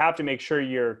 you have to make sure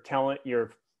you're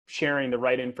sharing the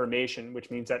right information,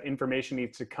 which means that information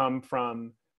needs to come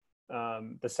from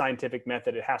the scientific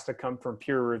method. It has to come from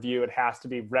peer review. It has to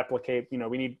be replicate. You know,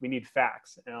 we need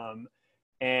facts.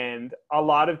 And a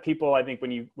lot of people, I think,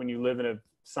 when you live in a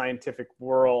scientific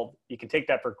world, you can take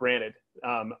that for granted.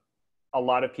 A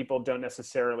lot of people don't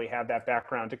necessarily have that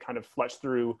background to kind of flesh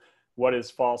through what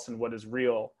is false and what is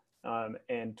real.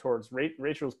 And towards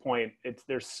Rachel's point,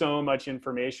 there's so much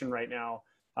information right now.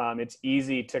 It's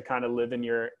easy to kind of live in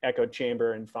your echo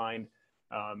chamber and find,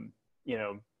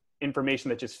 information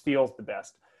that just feels the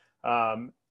best.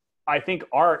 I think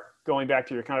art, going back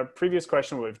to your kind of previous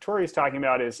question, what Victoria's talking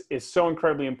about is so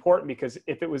incredibly important, because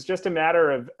if it was just a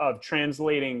matter of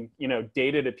translating,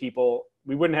 data to people,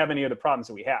 we wouldn't have any of the problems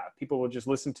that we have. People would just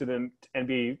listen to them and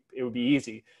it would be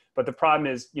easy. But the problem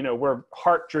is, we're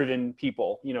heart-driven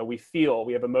people. We feel,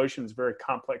 we have emotions, very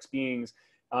complex beings.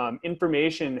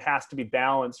 Information has to be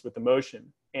balanced with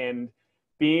emotion, and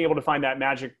being able to find that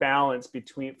magic balance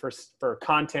between for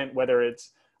content, whether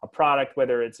it's a product,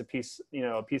 whether it's a piece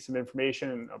of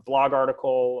information, a blog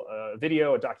article, a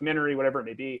video, a documentary, whatever it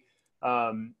may be,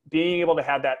 being able to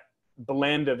have that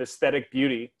blend of aesthetic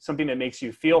beauty, something that makes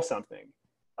you feel something,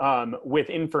 with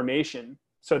information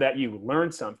so that you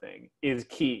learn something, is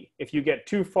key. If you get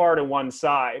too far to one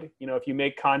side, if you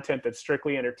make content that's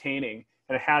strictly entertaining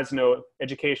and it has no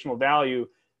educational value,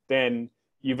 then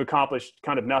you've accomplished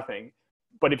kind of nothing.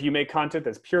 But if you make content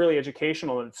that's purely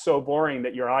educational and it's so boring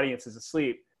that your audience is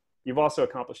asleep, you've also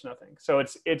accomplished nothing. So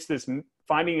it's this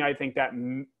finding, I think,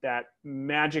 that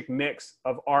magic mix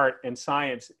of art and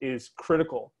science is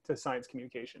critical to science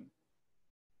communication.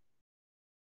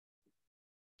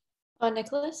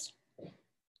 Nicholas?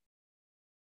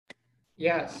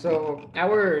 Yeah, so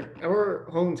our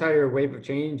whole entire wave of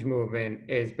change movement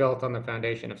is built on the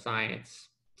foundation of science.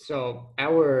 So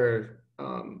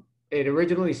it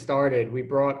originally started, we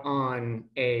brought on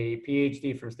a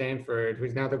PhD from Stanford,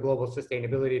 who's now the global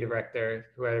sustainability director,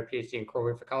 who had a PhD in coral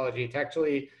reef ecology, to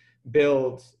actually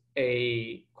build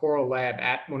a coral lab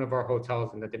at one of our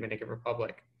hotels in the Dominican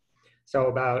Republic. So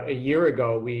about a year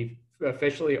ago, we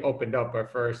officially opened up our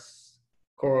first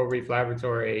coral reef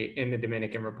laboratory in the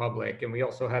Dominican Republic. And we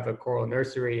also have a coral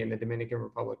nursery in the Dominican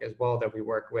Republic as well that we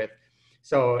work with.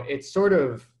 So it sort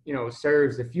of,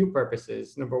 serves a few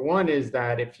purposes. Number one is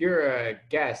that if you're a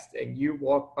guest and you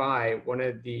walk by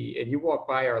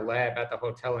our lab at the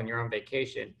hotel and you're on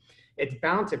vacation, it's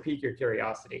bound to pique your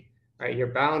curiosity, right?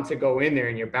 You're bound to go in there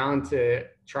and you're bound to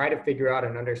try to figure out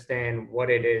and understand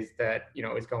what it is that,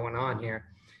 is going on here.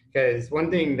 Because one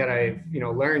thing that I've,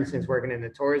 learned since working in the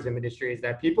tourism industry is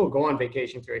that people go on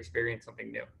vacation to experience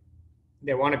something new.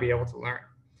 They want to be able to learn.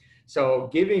 So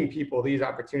giving people these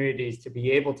opportunities to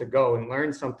be able to go and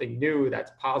learn something new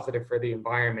that's positive for the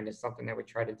environment is something that we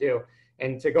try to do.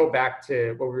 And to go back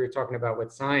to what we were talking about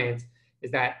with science,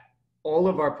 is that all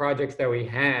of our projects that we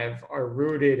have are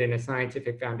rooted in a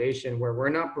scientific foundation where we're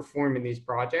not performing these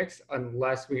projects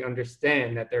unless we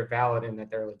understand that they're valid and that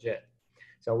they're legit.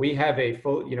 So we have a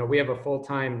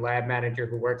full-time lab manager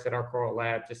who works at our coral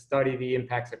lab to study the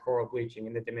impacts of coral bleaching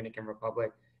in the Dominican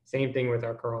Republic. Same thing with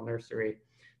our coral nursery.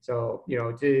 So,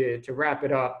 to wrap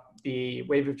it up, the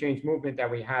wave of change movement that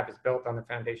we have is built on the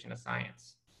foundation of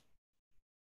science.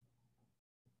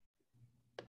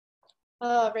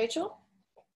 Rachel?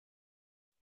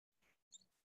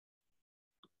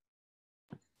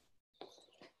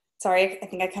 Sorry, I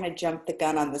think I kind of jumped the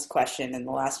gun on this question in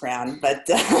the last round, but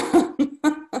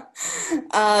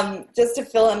just to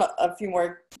fill in a few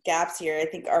more gaps here, I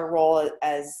think our role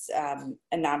as a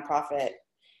nonprofit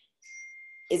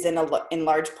is in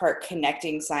large part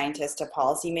connecting scientists to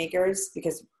policymakers,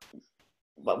 because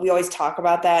we always talk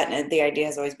about that, and the idea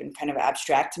has always been kind of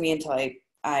abstract to me until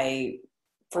I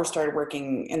first started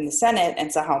working in the Senate and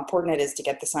saw how important it is to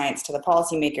get the science to the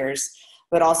policymakers.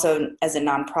 But also as a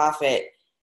nonprofit,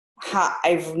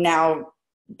 I've now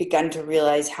begun to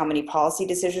realize how many policy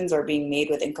decisions are being made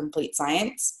with incomplete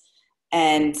science.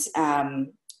 And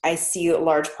I see a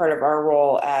large part of our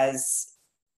role as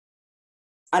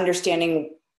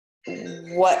understanding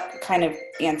what kind of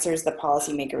answers the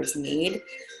policymakers need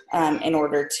in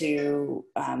order to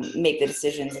make the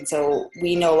decisions. And so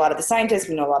we know a lot of the scientists,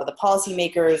 we know a lot of the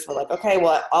policymakers. We're like, okay,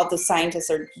 well, all the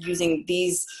scientists are using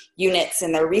these units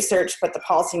in their research, but the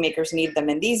policymakers need them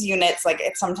in these units. Like,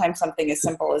 it's sometimes something as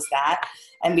simple as that.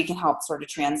 And we can help sort of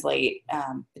translate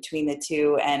between the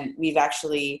two. And we've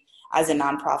actually, as a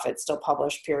nonprofit, still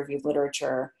publish peer-reviewed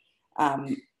literature,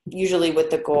 usually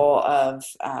with the goal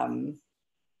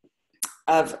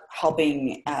of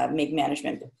helping make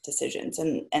management decisions.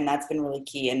 And that's been really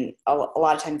key. And a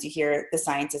lot of times you hear the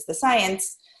science is the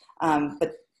science,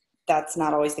 but that's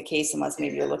not always the case unless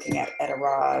maybe you're looking at a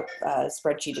raw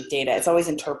spreadsheet of data. It's always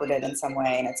interpreted in some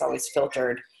way, and it's always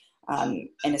filtered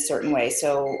in a certain way.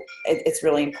 So it's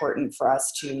really important for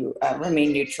us to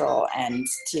remain neutral and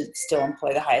to still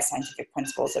employ the highest scientific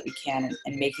principles that we can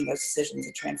in making those decisions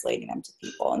and translating them to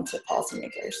people and to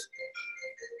policymakers.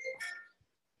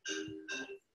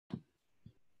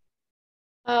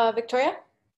 Victoria?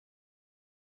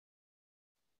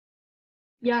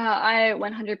 Yeah, I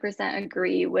 100%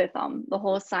 agree with the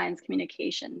whole science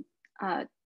communication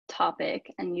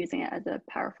topic and using it as a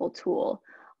powerful tool.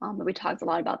 But we talked a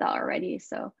lot about that already,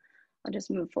 so I'll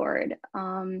just move forward.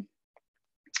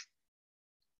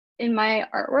 In my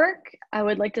artwork, I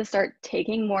would like to start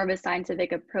taking more of a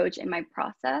scientific approach in my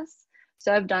process.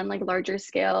 So I've done like larger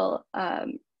scale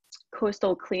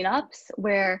coastal cleanups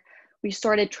where we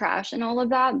sorted trash and all of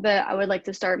that, but I would like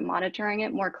to start monitoring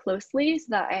it more closely so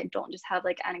that I don't just have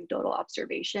like anecdotal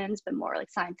observations, but more like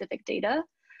scientific data,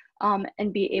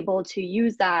 and be able to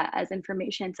use that as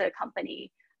information to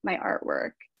accompany my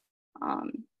artwork.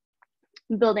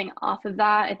 Building off of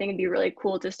that, I think it'd be really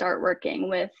cool to start working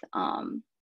with on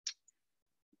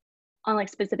like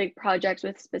specific projects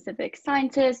with specific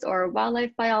scientists or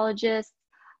wildlife biologists,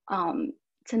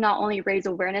 to not only raise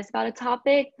awareness about a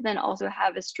topic, but then also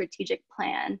have a strategic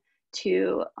plan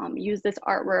to use this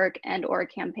artwork and or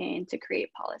campaign to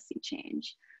create policy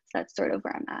change. So that's sort of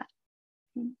where I'm at.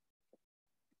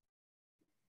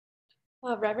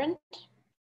 Reverend?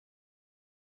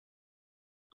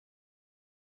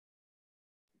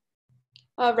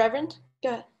 Reverend, go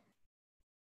ahead.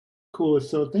 Cool.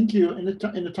 So thank you. In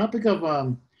the topic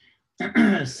of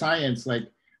science, like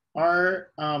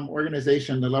our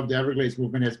organization, the Love the Everglades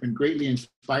movement, has been greatly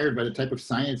inspired by the type of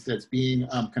science that's being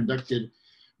conducted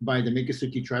by the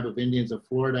Miccosukee Tribe of Indians of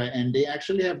Florida. And they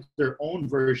actually have their own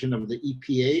version of the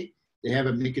EPA. They have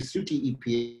a Miccosukee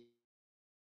EPA,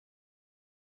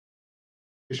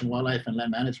 Wildlife and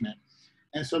Land Management.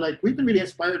 And so like we've been really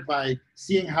inspired by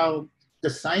seeing how the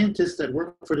scientists that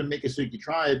work for the Miccosukee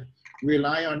tribe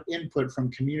rely on input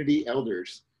from community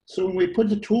elders. So when we put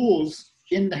the tools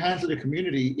in the hands of the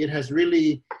community, it has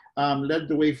really led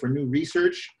the way for new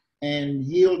research and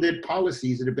yielded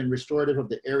policies that have been restorative of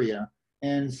the area.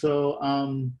 And so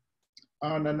on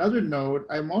another note,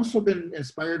 I've also been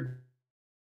inspired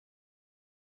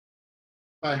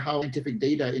by how scientific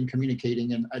data in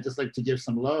communicating, and I just like to give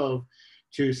some love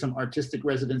to some artistic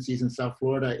residencies in South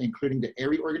Florida, including the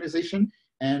ARI organization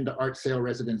and the Art Sale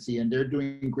residency, and they're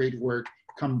doing great work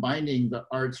combining the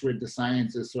arts with the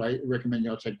sciences, so I recommend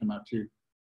y'all check them out too.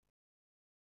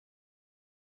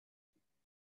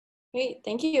 Great,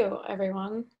 thank you,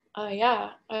 everyone.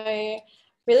 Yeah, I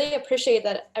really appreciate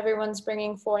that everyone's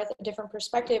bringing forth a different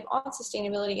perspective on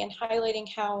sustainability and highlighting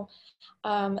how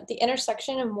the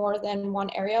intersection of more than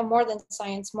one area, more than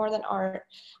science, more than art,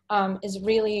 is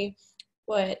really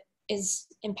what is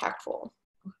impactful.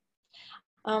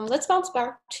 Let's bounce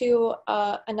back to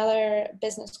another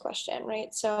business question,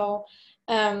 right? So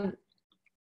some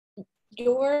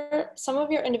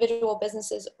of your individual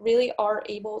businesses really are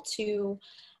able to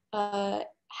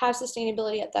have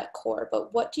sustainability at that core,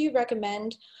 but what do you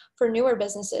recommend for newer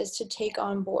businesses to take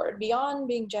on board beyond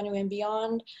being genuine,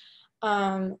 beyond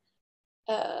you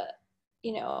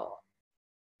know,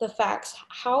 the facts?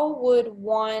 How would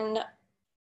one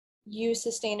use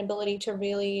sustainability to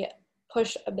really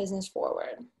push a business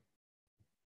forward?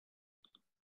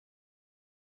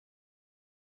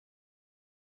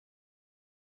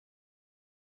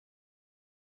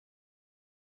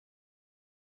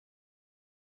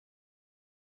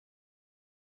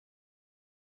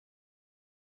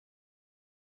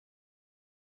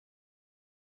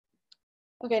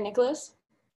 Okay, Nicholas?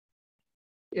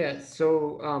 Yeah,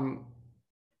 so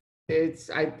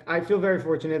I feel very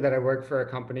fortunate that I work for a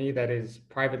company that is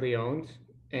privately owned,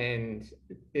 and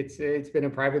it's been a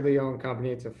privately owned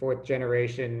company. It's a fourth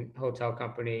generation hotel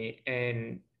company,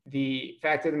 and the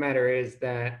fact of the matter is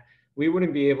that we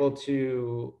wouldn't be able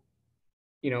to,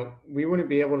 we wouldn't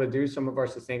be able to do some of our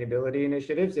sustainability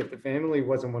initiatives if the family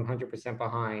wasn't 100%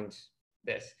 behind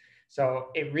this. So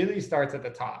it really starts at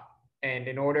the top. And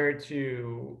in order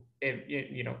to,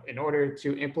 in order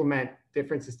to implement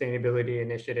different sustainability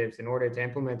initiatives, in order to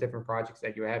implement different projects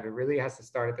that you have, it really has to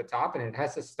start at the top, and it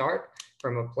has to start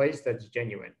from a place that's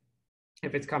genuine.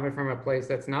 If it's coming from a place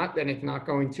that's not, then it's not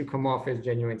going to come off as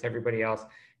genuine to everybody else.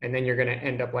 And then you're going to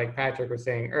end up, like Patrick was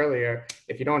saying earlier,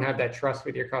 if you don't have that trust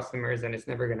with your customers, then it's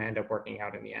never going to end up working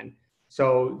out in the end.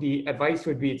 So the advice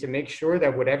would be to make sure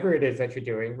that whatever it is that you're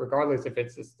doing, regardless if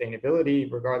it's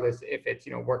sustainability, regardless if it's,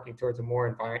 working towards a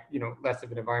more less of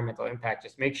an environmental impact,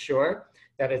 just make sure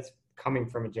that it's coming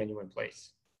from a genuine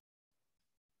place.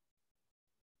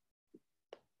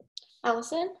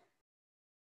 Allison?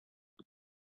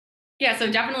 Yeah,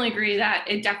 so definitely agree that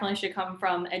it definitely should come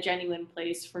from a genuine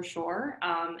place for sure.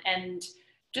 And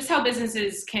just how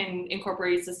businesses can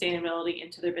incorporate sustainability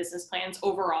into their business plans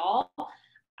overall,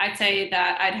 I'd say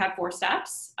that I'd have 4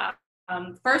 steps.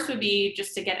 First would be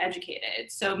just to get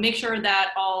educated. So make sure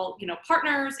that all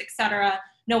partners, et cetera,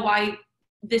 know why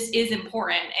this is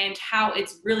important and how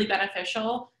it's really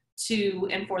beneficial to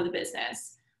and for the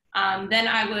business. Then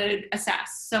I would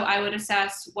assess. So I would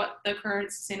assess what the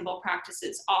current sustainable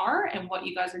practices are and what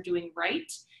you guys are doing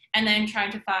right, and then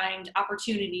trying to find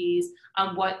opportunities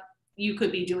on what you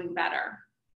could be doing better.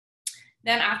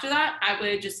 Then after that, I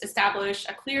would just establish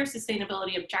a clear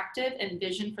sustainability objective and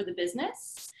vision for the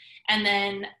business. And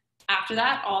then after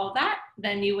that, all of that,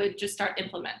 then you would just start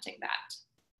implementing that.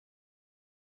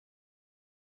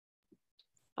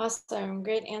 Awesome,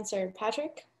 great answer.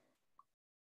 Patrick?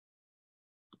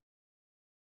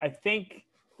 I think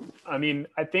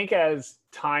as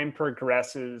time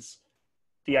progresses,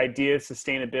 the idea of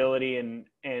sustainability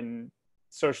and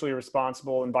socially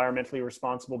responsible, environmentally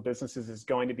responsible businesses is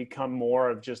going to become more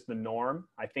of just the norm.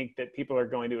 I think that people are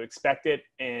going to expect it.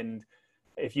 And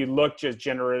if you look just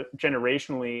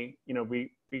generationally,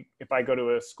 if I go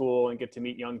to a school and get to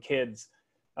meet young kids,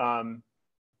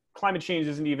 climate change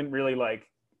isn't even really like,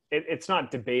 it's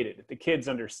not debated. The kids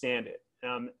understand it.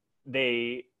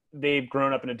 They've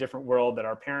grown up in a different world that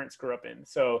our parents grew up in.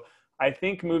 So I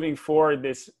think moving forward,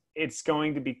 it's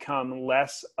going to become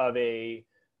less of a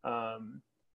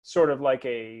sort of like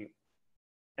an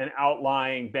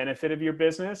outlying benefit of your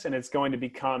business, and it's going to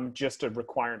become just a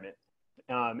requirement.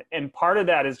 And part of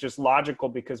that is just logical,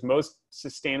 because most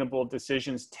sustainable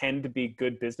decisions tend to be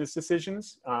good business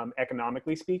decisions,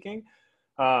 economically speaking.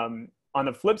 On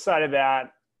the flip side of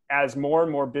that, as more and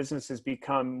more businesses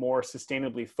become more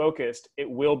sustainably focused, it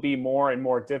will be more and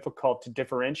more difficult to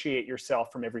differentiate yourself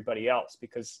from everybody else,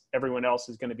 because everyone else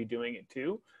is going to be doing it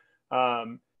too.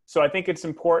 So I think it's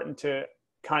important to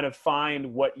kind of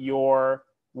find what your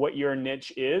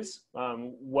niche is,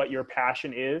 what your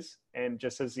passion is. And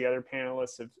just as the other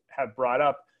panelists have brought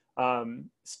up,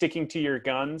 sticking to your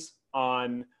guns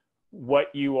on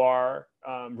what you are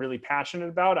really passionate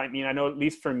about. I mean, I know at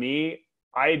least for me,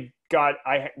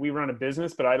 we run a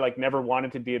business, but I like never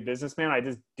wanted to be a businessman. I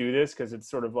just do this because it's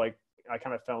sort of like, I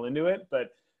kind of fell into it.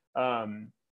 But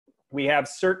we have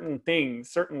certain things,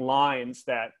 certain lines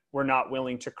that we're not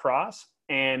willing to cross.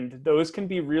 And those can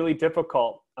be really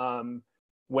difficult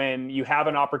when you have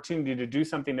an opportunity to do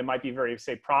something that might be very,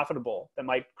 say, profitable, that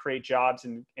might create jobs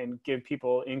and give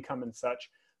people income and such.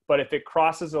 But if it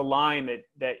crosses a line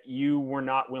that you were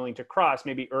not willing to cross,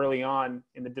 maybe early on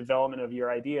in the development of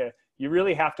your idea, you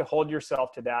really have to hold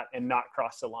yourself to that and not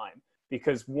cross the line.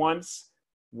 Because once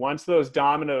those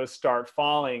dominoes start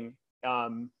falling,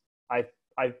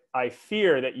 I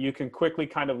fear that you can quickly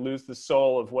kind of lose the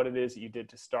soul of what it is that you did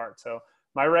to start. So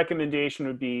my recommendation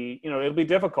would be, it'll be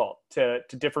difficult to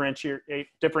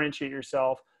differentiate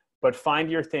yourself, but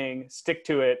find your thing, stick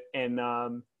to it, and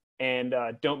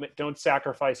don't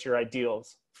sacrifice your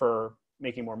ideals for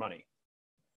making more money.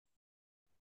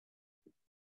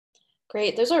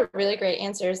 Great. Those are really great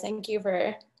answers. Thank you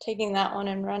for taking that one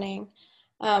and running.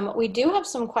 We do have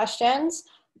some questions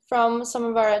from some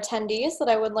of our attendees that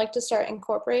I would like to start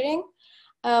incorporating.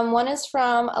 One is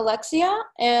from Alexia,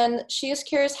 and she is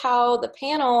curious how the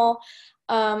panel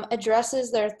addresses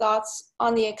their thoughts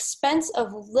on the expense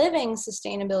of living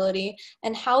sustainability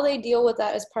and how they deal with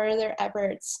that as part of their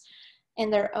efforts in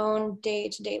their own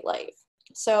day-to-day life.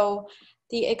 So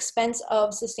the expense of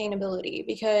sustainability,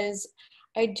 because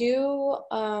I do,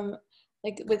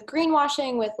 like with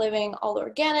greenwashing, with living all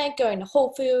organic, going to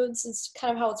Whole Foods, it's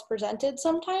kind of how it's presented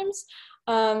sometimes.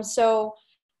 So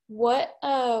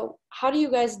how do you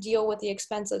guys deal with the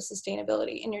expense of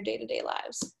sustainability in your day-to-day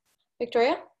lives?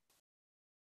 Victoria?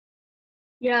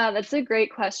 Yeah, that's a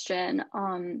great question.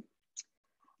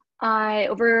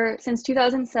 Since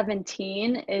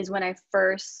 2017 is when I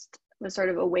first was sort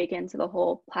of awakened to the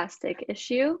whole plastic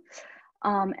issue.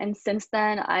 And since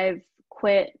then I've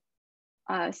quit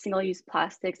single-use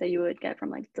plastics that you would get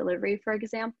from like delivery, for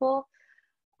example.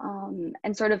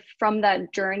 And sort of from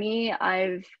that journey,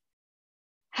 I've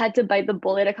had to bite the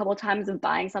bullet a couple of times of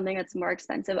buying something that's more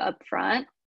expensive up front,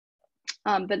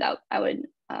 but that I would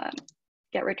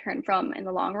get returned from in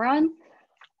the long run.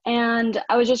 And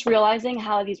I was just realizing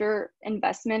how these were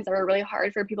investments that were really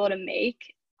hard for people to make.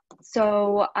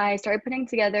 So I started putting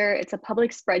together, it's a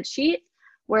public spreadsheet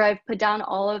where I've put down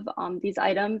all of these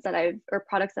items or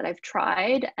products that I've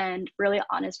tried and really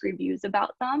honest reviews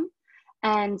about them.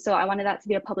 And so I wanted that to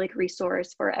be a public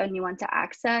resource for anyone to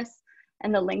access.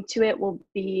 And the link to it will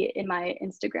be in my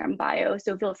Instagram bio.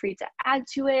 So feel free to add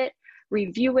to it,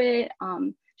 review it,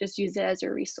 just use it as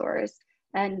a resource.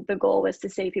 And the goal was to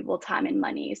save people time and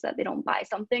money so that they don't buy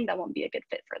something that won't be a good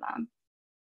fit for them.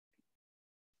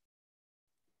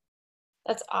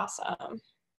 That's awesome.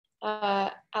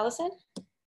 Allison?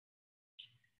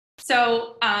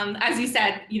 So as you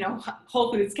said,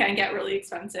 Whole Foods can get really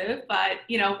expensive, but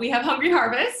we have Hungry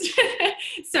Harvest.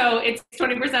 So it's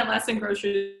 20% less than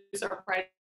groceries or price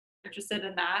interested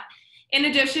in that. In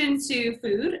addition to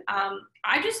food,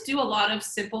 I just do a lot of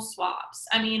simple swaps.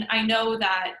 I mean, I know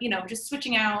that, just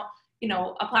switching out,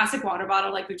 a plastic water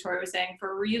bottle, like Victoria was saying,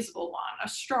 for a reusable one, a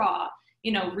straw,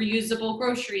 reusable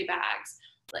grocery bags.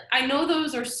 I know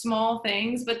those are small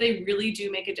things, but they really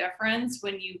do make a difference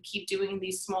when you keep doing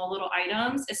these small little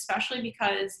items, especially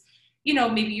because,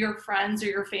 maybe your friends or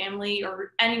your family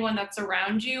or anyone that's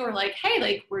around you are like, hey,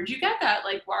 like, where'd you get that?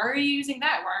 Like, why are you using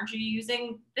that? Why aren't you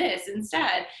using this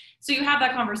instead? So you have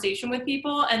that conversation with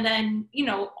people, and then,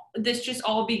 this just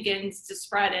all begins to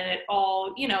spread, and it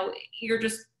all, you're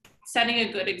just setting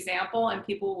a good example and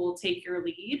people will take your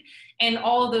lead, and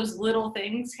all of those little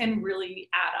things can really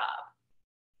add up.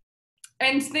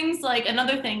 And things like,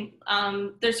 another thing,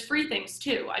 there's free things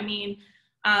too. I mean,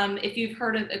 if you've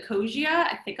heard of Ecosia,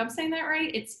 I think I'm saying that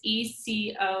right. It's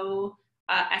ECOSIA.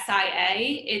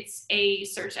 It's a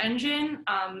search engine.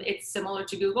 It's similar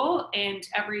to Google, and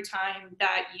every time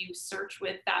that you search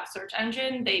with that search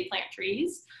engine, they plant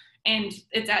trees, and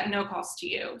it's at no cost to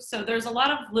you. So there's a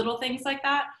lot of little things like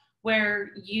that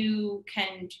where you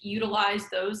can utilize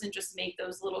those and just make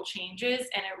those little changes,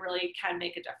 and it really can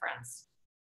make a difference.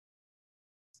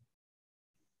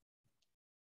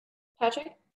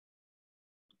 Patrick?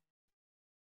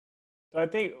 So I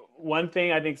think one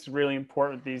thing I think is really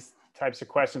important with these types of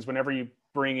questions, whenever you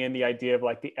bring in the idea of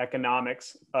like the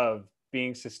economics of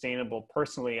being sustainable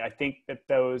personally, I think that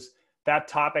that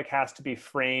topic has to be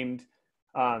framed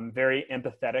very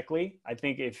empathetically. I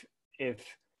think if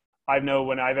I know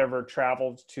when I've ever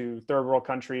traveled to third world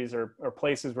countries or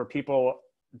places where people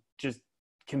just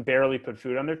can barely put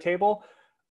food on their table,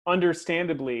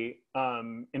 understandably,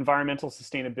 environmental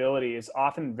sustainability is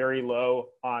often very low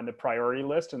on the priority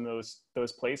list in those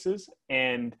places,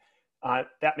 and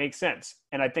that makes sense.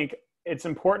 And I think it's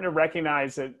important to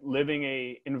recognize that living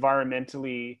a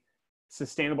environmentally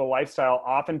sustainable lifestyle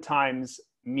oftentimes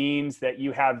means that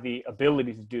you have the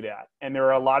ability to do that, and there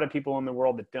are a lot of people in the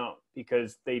world that don't,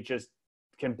 because they just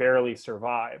can barely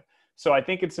survive. So I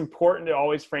think it's important to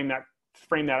always frame that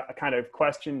kind of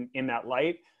question in that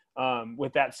light.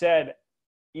 With that said,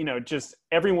 just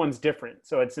everyone's different.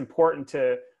 So it's important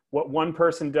to what one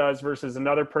person does versus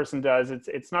another person does.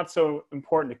 It's not so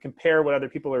important to compare what other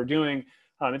people are doing.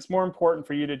 It's more important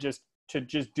for you to just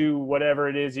do whatever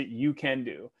it is that you can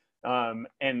do,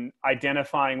 and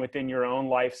identifying within your own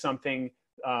life something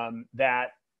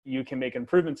that you can make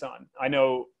improvements on. I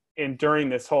know during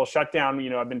this whole shutdown,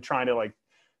 I've been trying to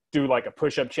do a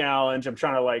push-up challenge. I'm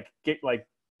trying to get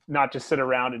not just sit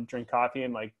around and drink coffee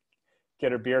and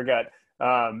get a beer gut.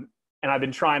 And I've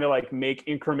been trying to make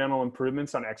incremental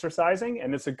improvements on exercising.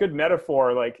 And it's a good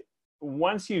metaphor.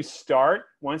 Once you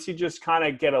just kind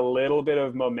of get a little bit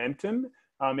of momentum,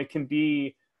 it can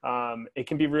be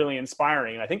really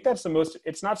inspiring. And I think that's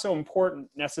it's not so important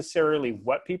necessarily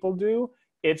what people do.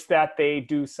 It's that they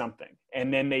do something,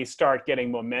 and then they start getting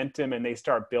momentum and they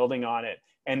start building on it.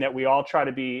 And that we all try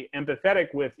to be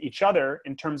empathetic with each other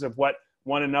in terms of what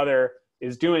one another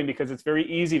is doing, because it's very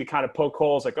easy to kind of poke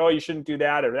holes oh, you shouldn't do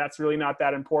that, or that's really not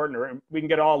that important, or we can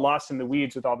get all lost in the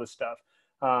weeds with all this stuff.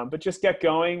 But just get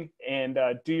going and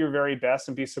do your very best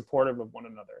and be supportive of one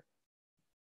another.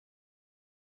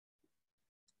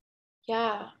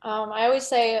 Yeah, I always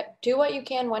say, do what you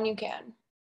can when you can.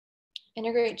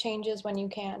 Integrate changes when you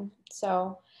can.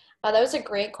 So that was a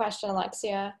great question,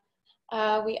 Alexia.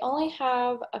 We only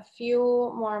have a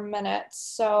few more minutes,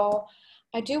 so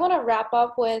I do want to wrap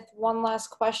up with one last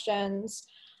questions.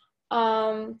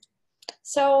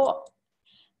 So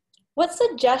what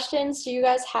suggestions do you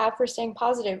guys have for staying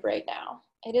positive right now?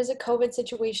 It is a COVID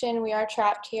situation. We are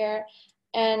trapped here.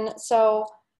 And so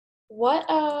what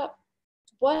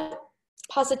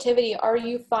positivity are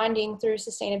you finding through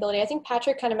sustainability? I think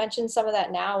Patrick kind of mentioned some of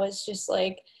that now, is just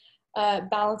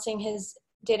balancing his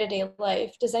day-to-day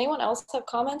life. Does anyone else have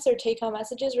comments or take-home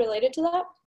messages related to that?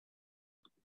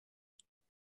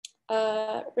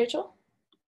 Rachel?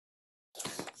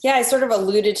 Yeah, I sort of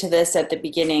alluded to this at the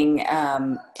beginning,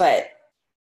 but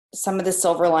some of the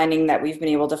silver lining that we've been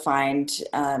able to find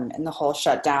in the whole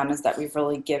shutdown is that we've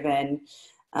really given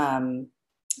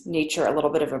nature a little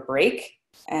bit of a break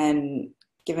and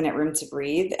given it room to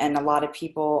breathe. And a lot of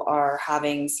people are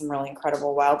having some really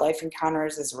incredible wildlife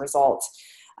encounters as a result.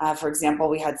 For example,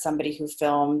 we had somebody who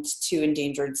filmed 2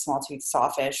 endangered small-toothed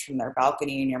sawfish from their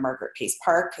balcony near Margaret Pace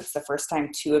Park. It's the first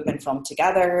time 2 have been filmed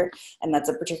together, and that's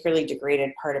a particularly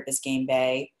degraded part of Biscayne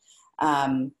Bay.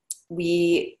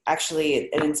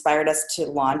 It inspired us to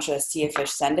launch a See a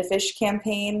Fish, Send a Fish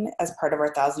campaign as part of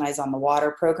our Thousand Eyes on the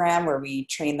Water program, where we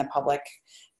train the public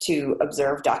to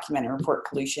observe, document, and report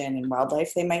pollution and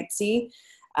wildlife they might see.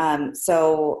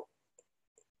 So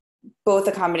both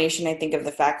a combination, I think, of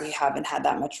the fact we haven't had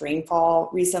that much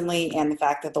rainfall recently, and the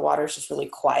fact that the water is just really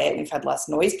quiet. We've had less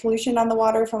noise pollution on the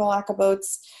water from a lack of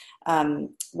boats.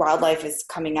 Wildlife is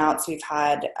coming out. So we've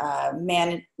had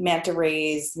manta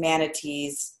rays,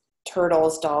 manatees,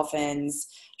 turtles, dolphins,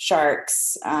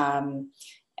 sharks, and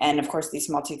of course these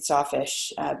small-toothed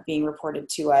sawfish being reported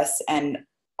to us. And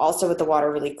also with the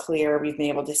water really clear, we've been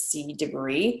able to see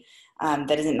debris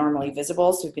that isn't normally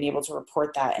visible. So we've been able to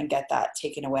report that and get that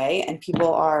taken away. And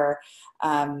people are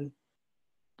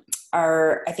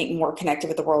are, I think, more connected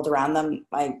with the world around them.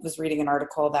 I was reading an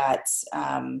article that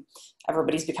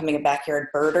everybody's becoming a backyard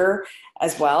birder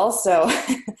as well. So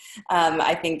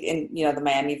I think in, the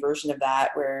Miami version of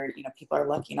that, where, people are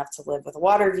lucky enough to live with a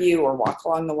water view or walk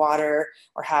along the water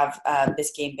or have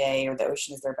Biscayne Bay or the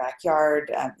ocean as their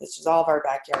backyard, which is all of our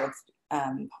backyards.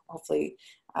 Hopefully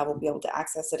we'll be able to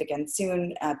access it again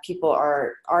soon. People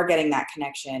are getting that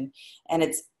connection, and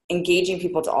it's engaging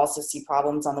people to also see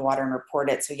problems on the water and report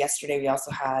it. So yesterday we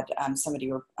also had somebody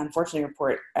unfortunately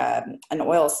report an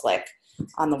oil slick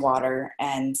on the water,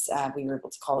 and we were able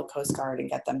to call the Coast Guard and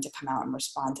get them to come out and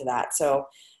respond to that. So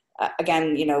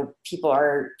again, people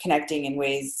are connecting in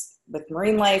ways with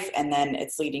marine life, and then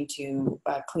it's leading to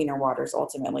cleaner waters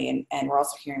ultimately. And we're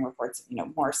also hearing reports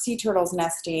of, more sea turtles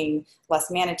nesting,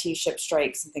 less manatee ship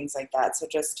strikes and things like that. So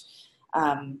just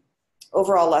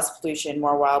overall less pollution,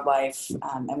 more wildlife,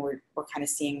 and we're kind of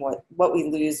seeing what we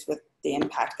lose with the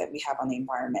impact that we have on the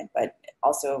environment, but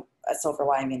also a silver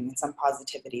lining and some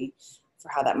positivity for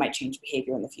how that might change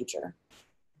behavior in the future.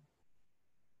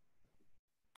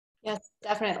 Yes,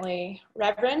 definitely.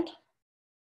 Reverend?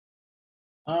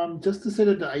 Just to say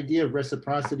that the idea of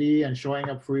reciprocity and showing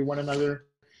up for one another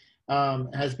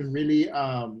has been really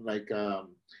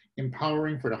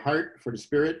empowering for the heart, for the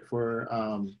spirit, for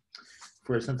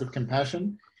a sense of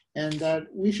compassion, and that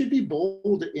we should be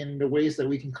bold in the ways that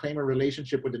we can claim a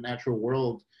relationship with the natural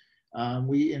world.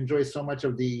 We enjoy so much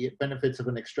of the benefits of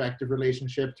an extractive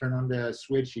relationship. Turn on the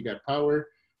switch, you got power.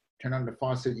 Turn on the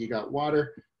faucet, you got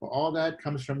water. Well, all that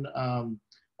comes from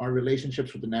our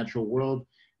relationships with the natural world.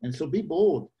 And so be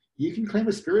bold. You can claim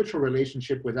a spiritual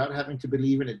relationship without having to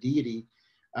believe in a deity.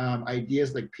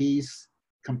 Ideas like peace,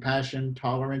 compassion,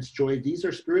 tolerance, joy, these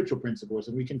are spiritual principles,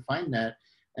 and we can find that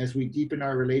as we deepen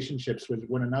our relationships with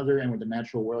one another and with the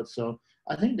natural world. So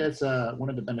I think that's one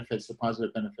of the benefits, the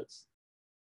positive benefits.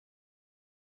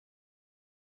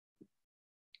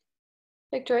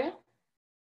 Victoria?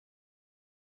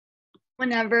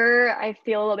 Whenever I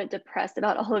feel a little bit depressed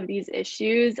about all of these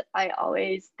issues, I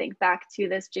always think back to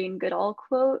this Jane Goodall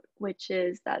quote, which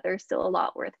is that there's still a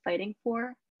lot worth fighting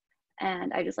for.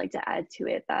 And I just like to add to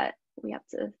it that we have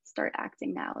to start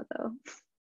acting now, though.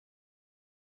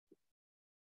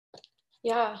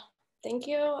 Yeah, thank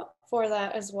you for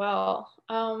that as well.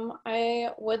 I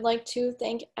would like to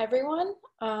thank everyone.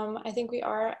 I think we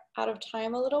are out of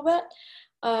time a little bit,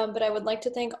 but I would like to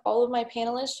thank all of my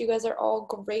panelists. You guys are all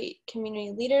great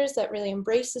community leaders that really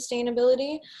embrace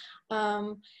sustainability.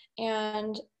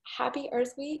 And happy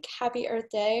Earth Week, happy Earth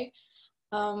Day.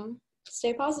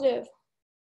 Stay positive.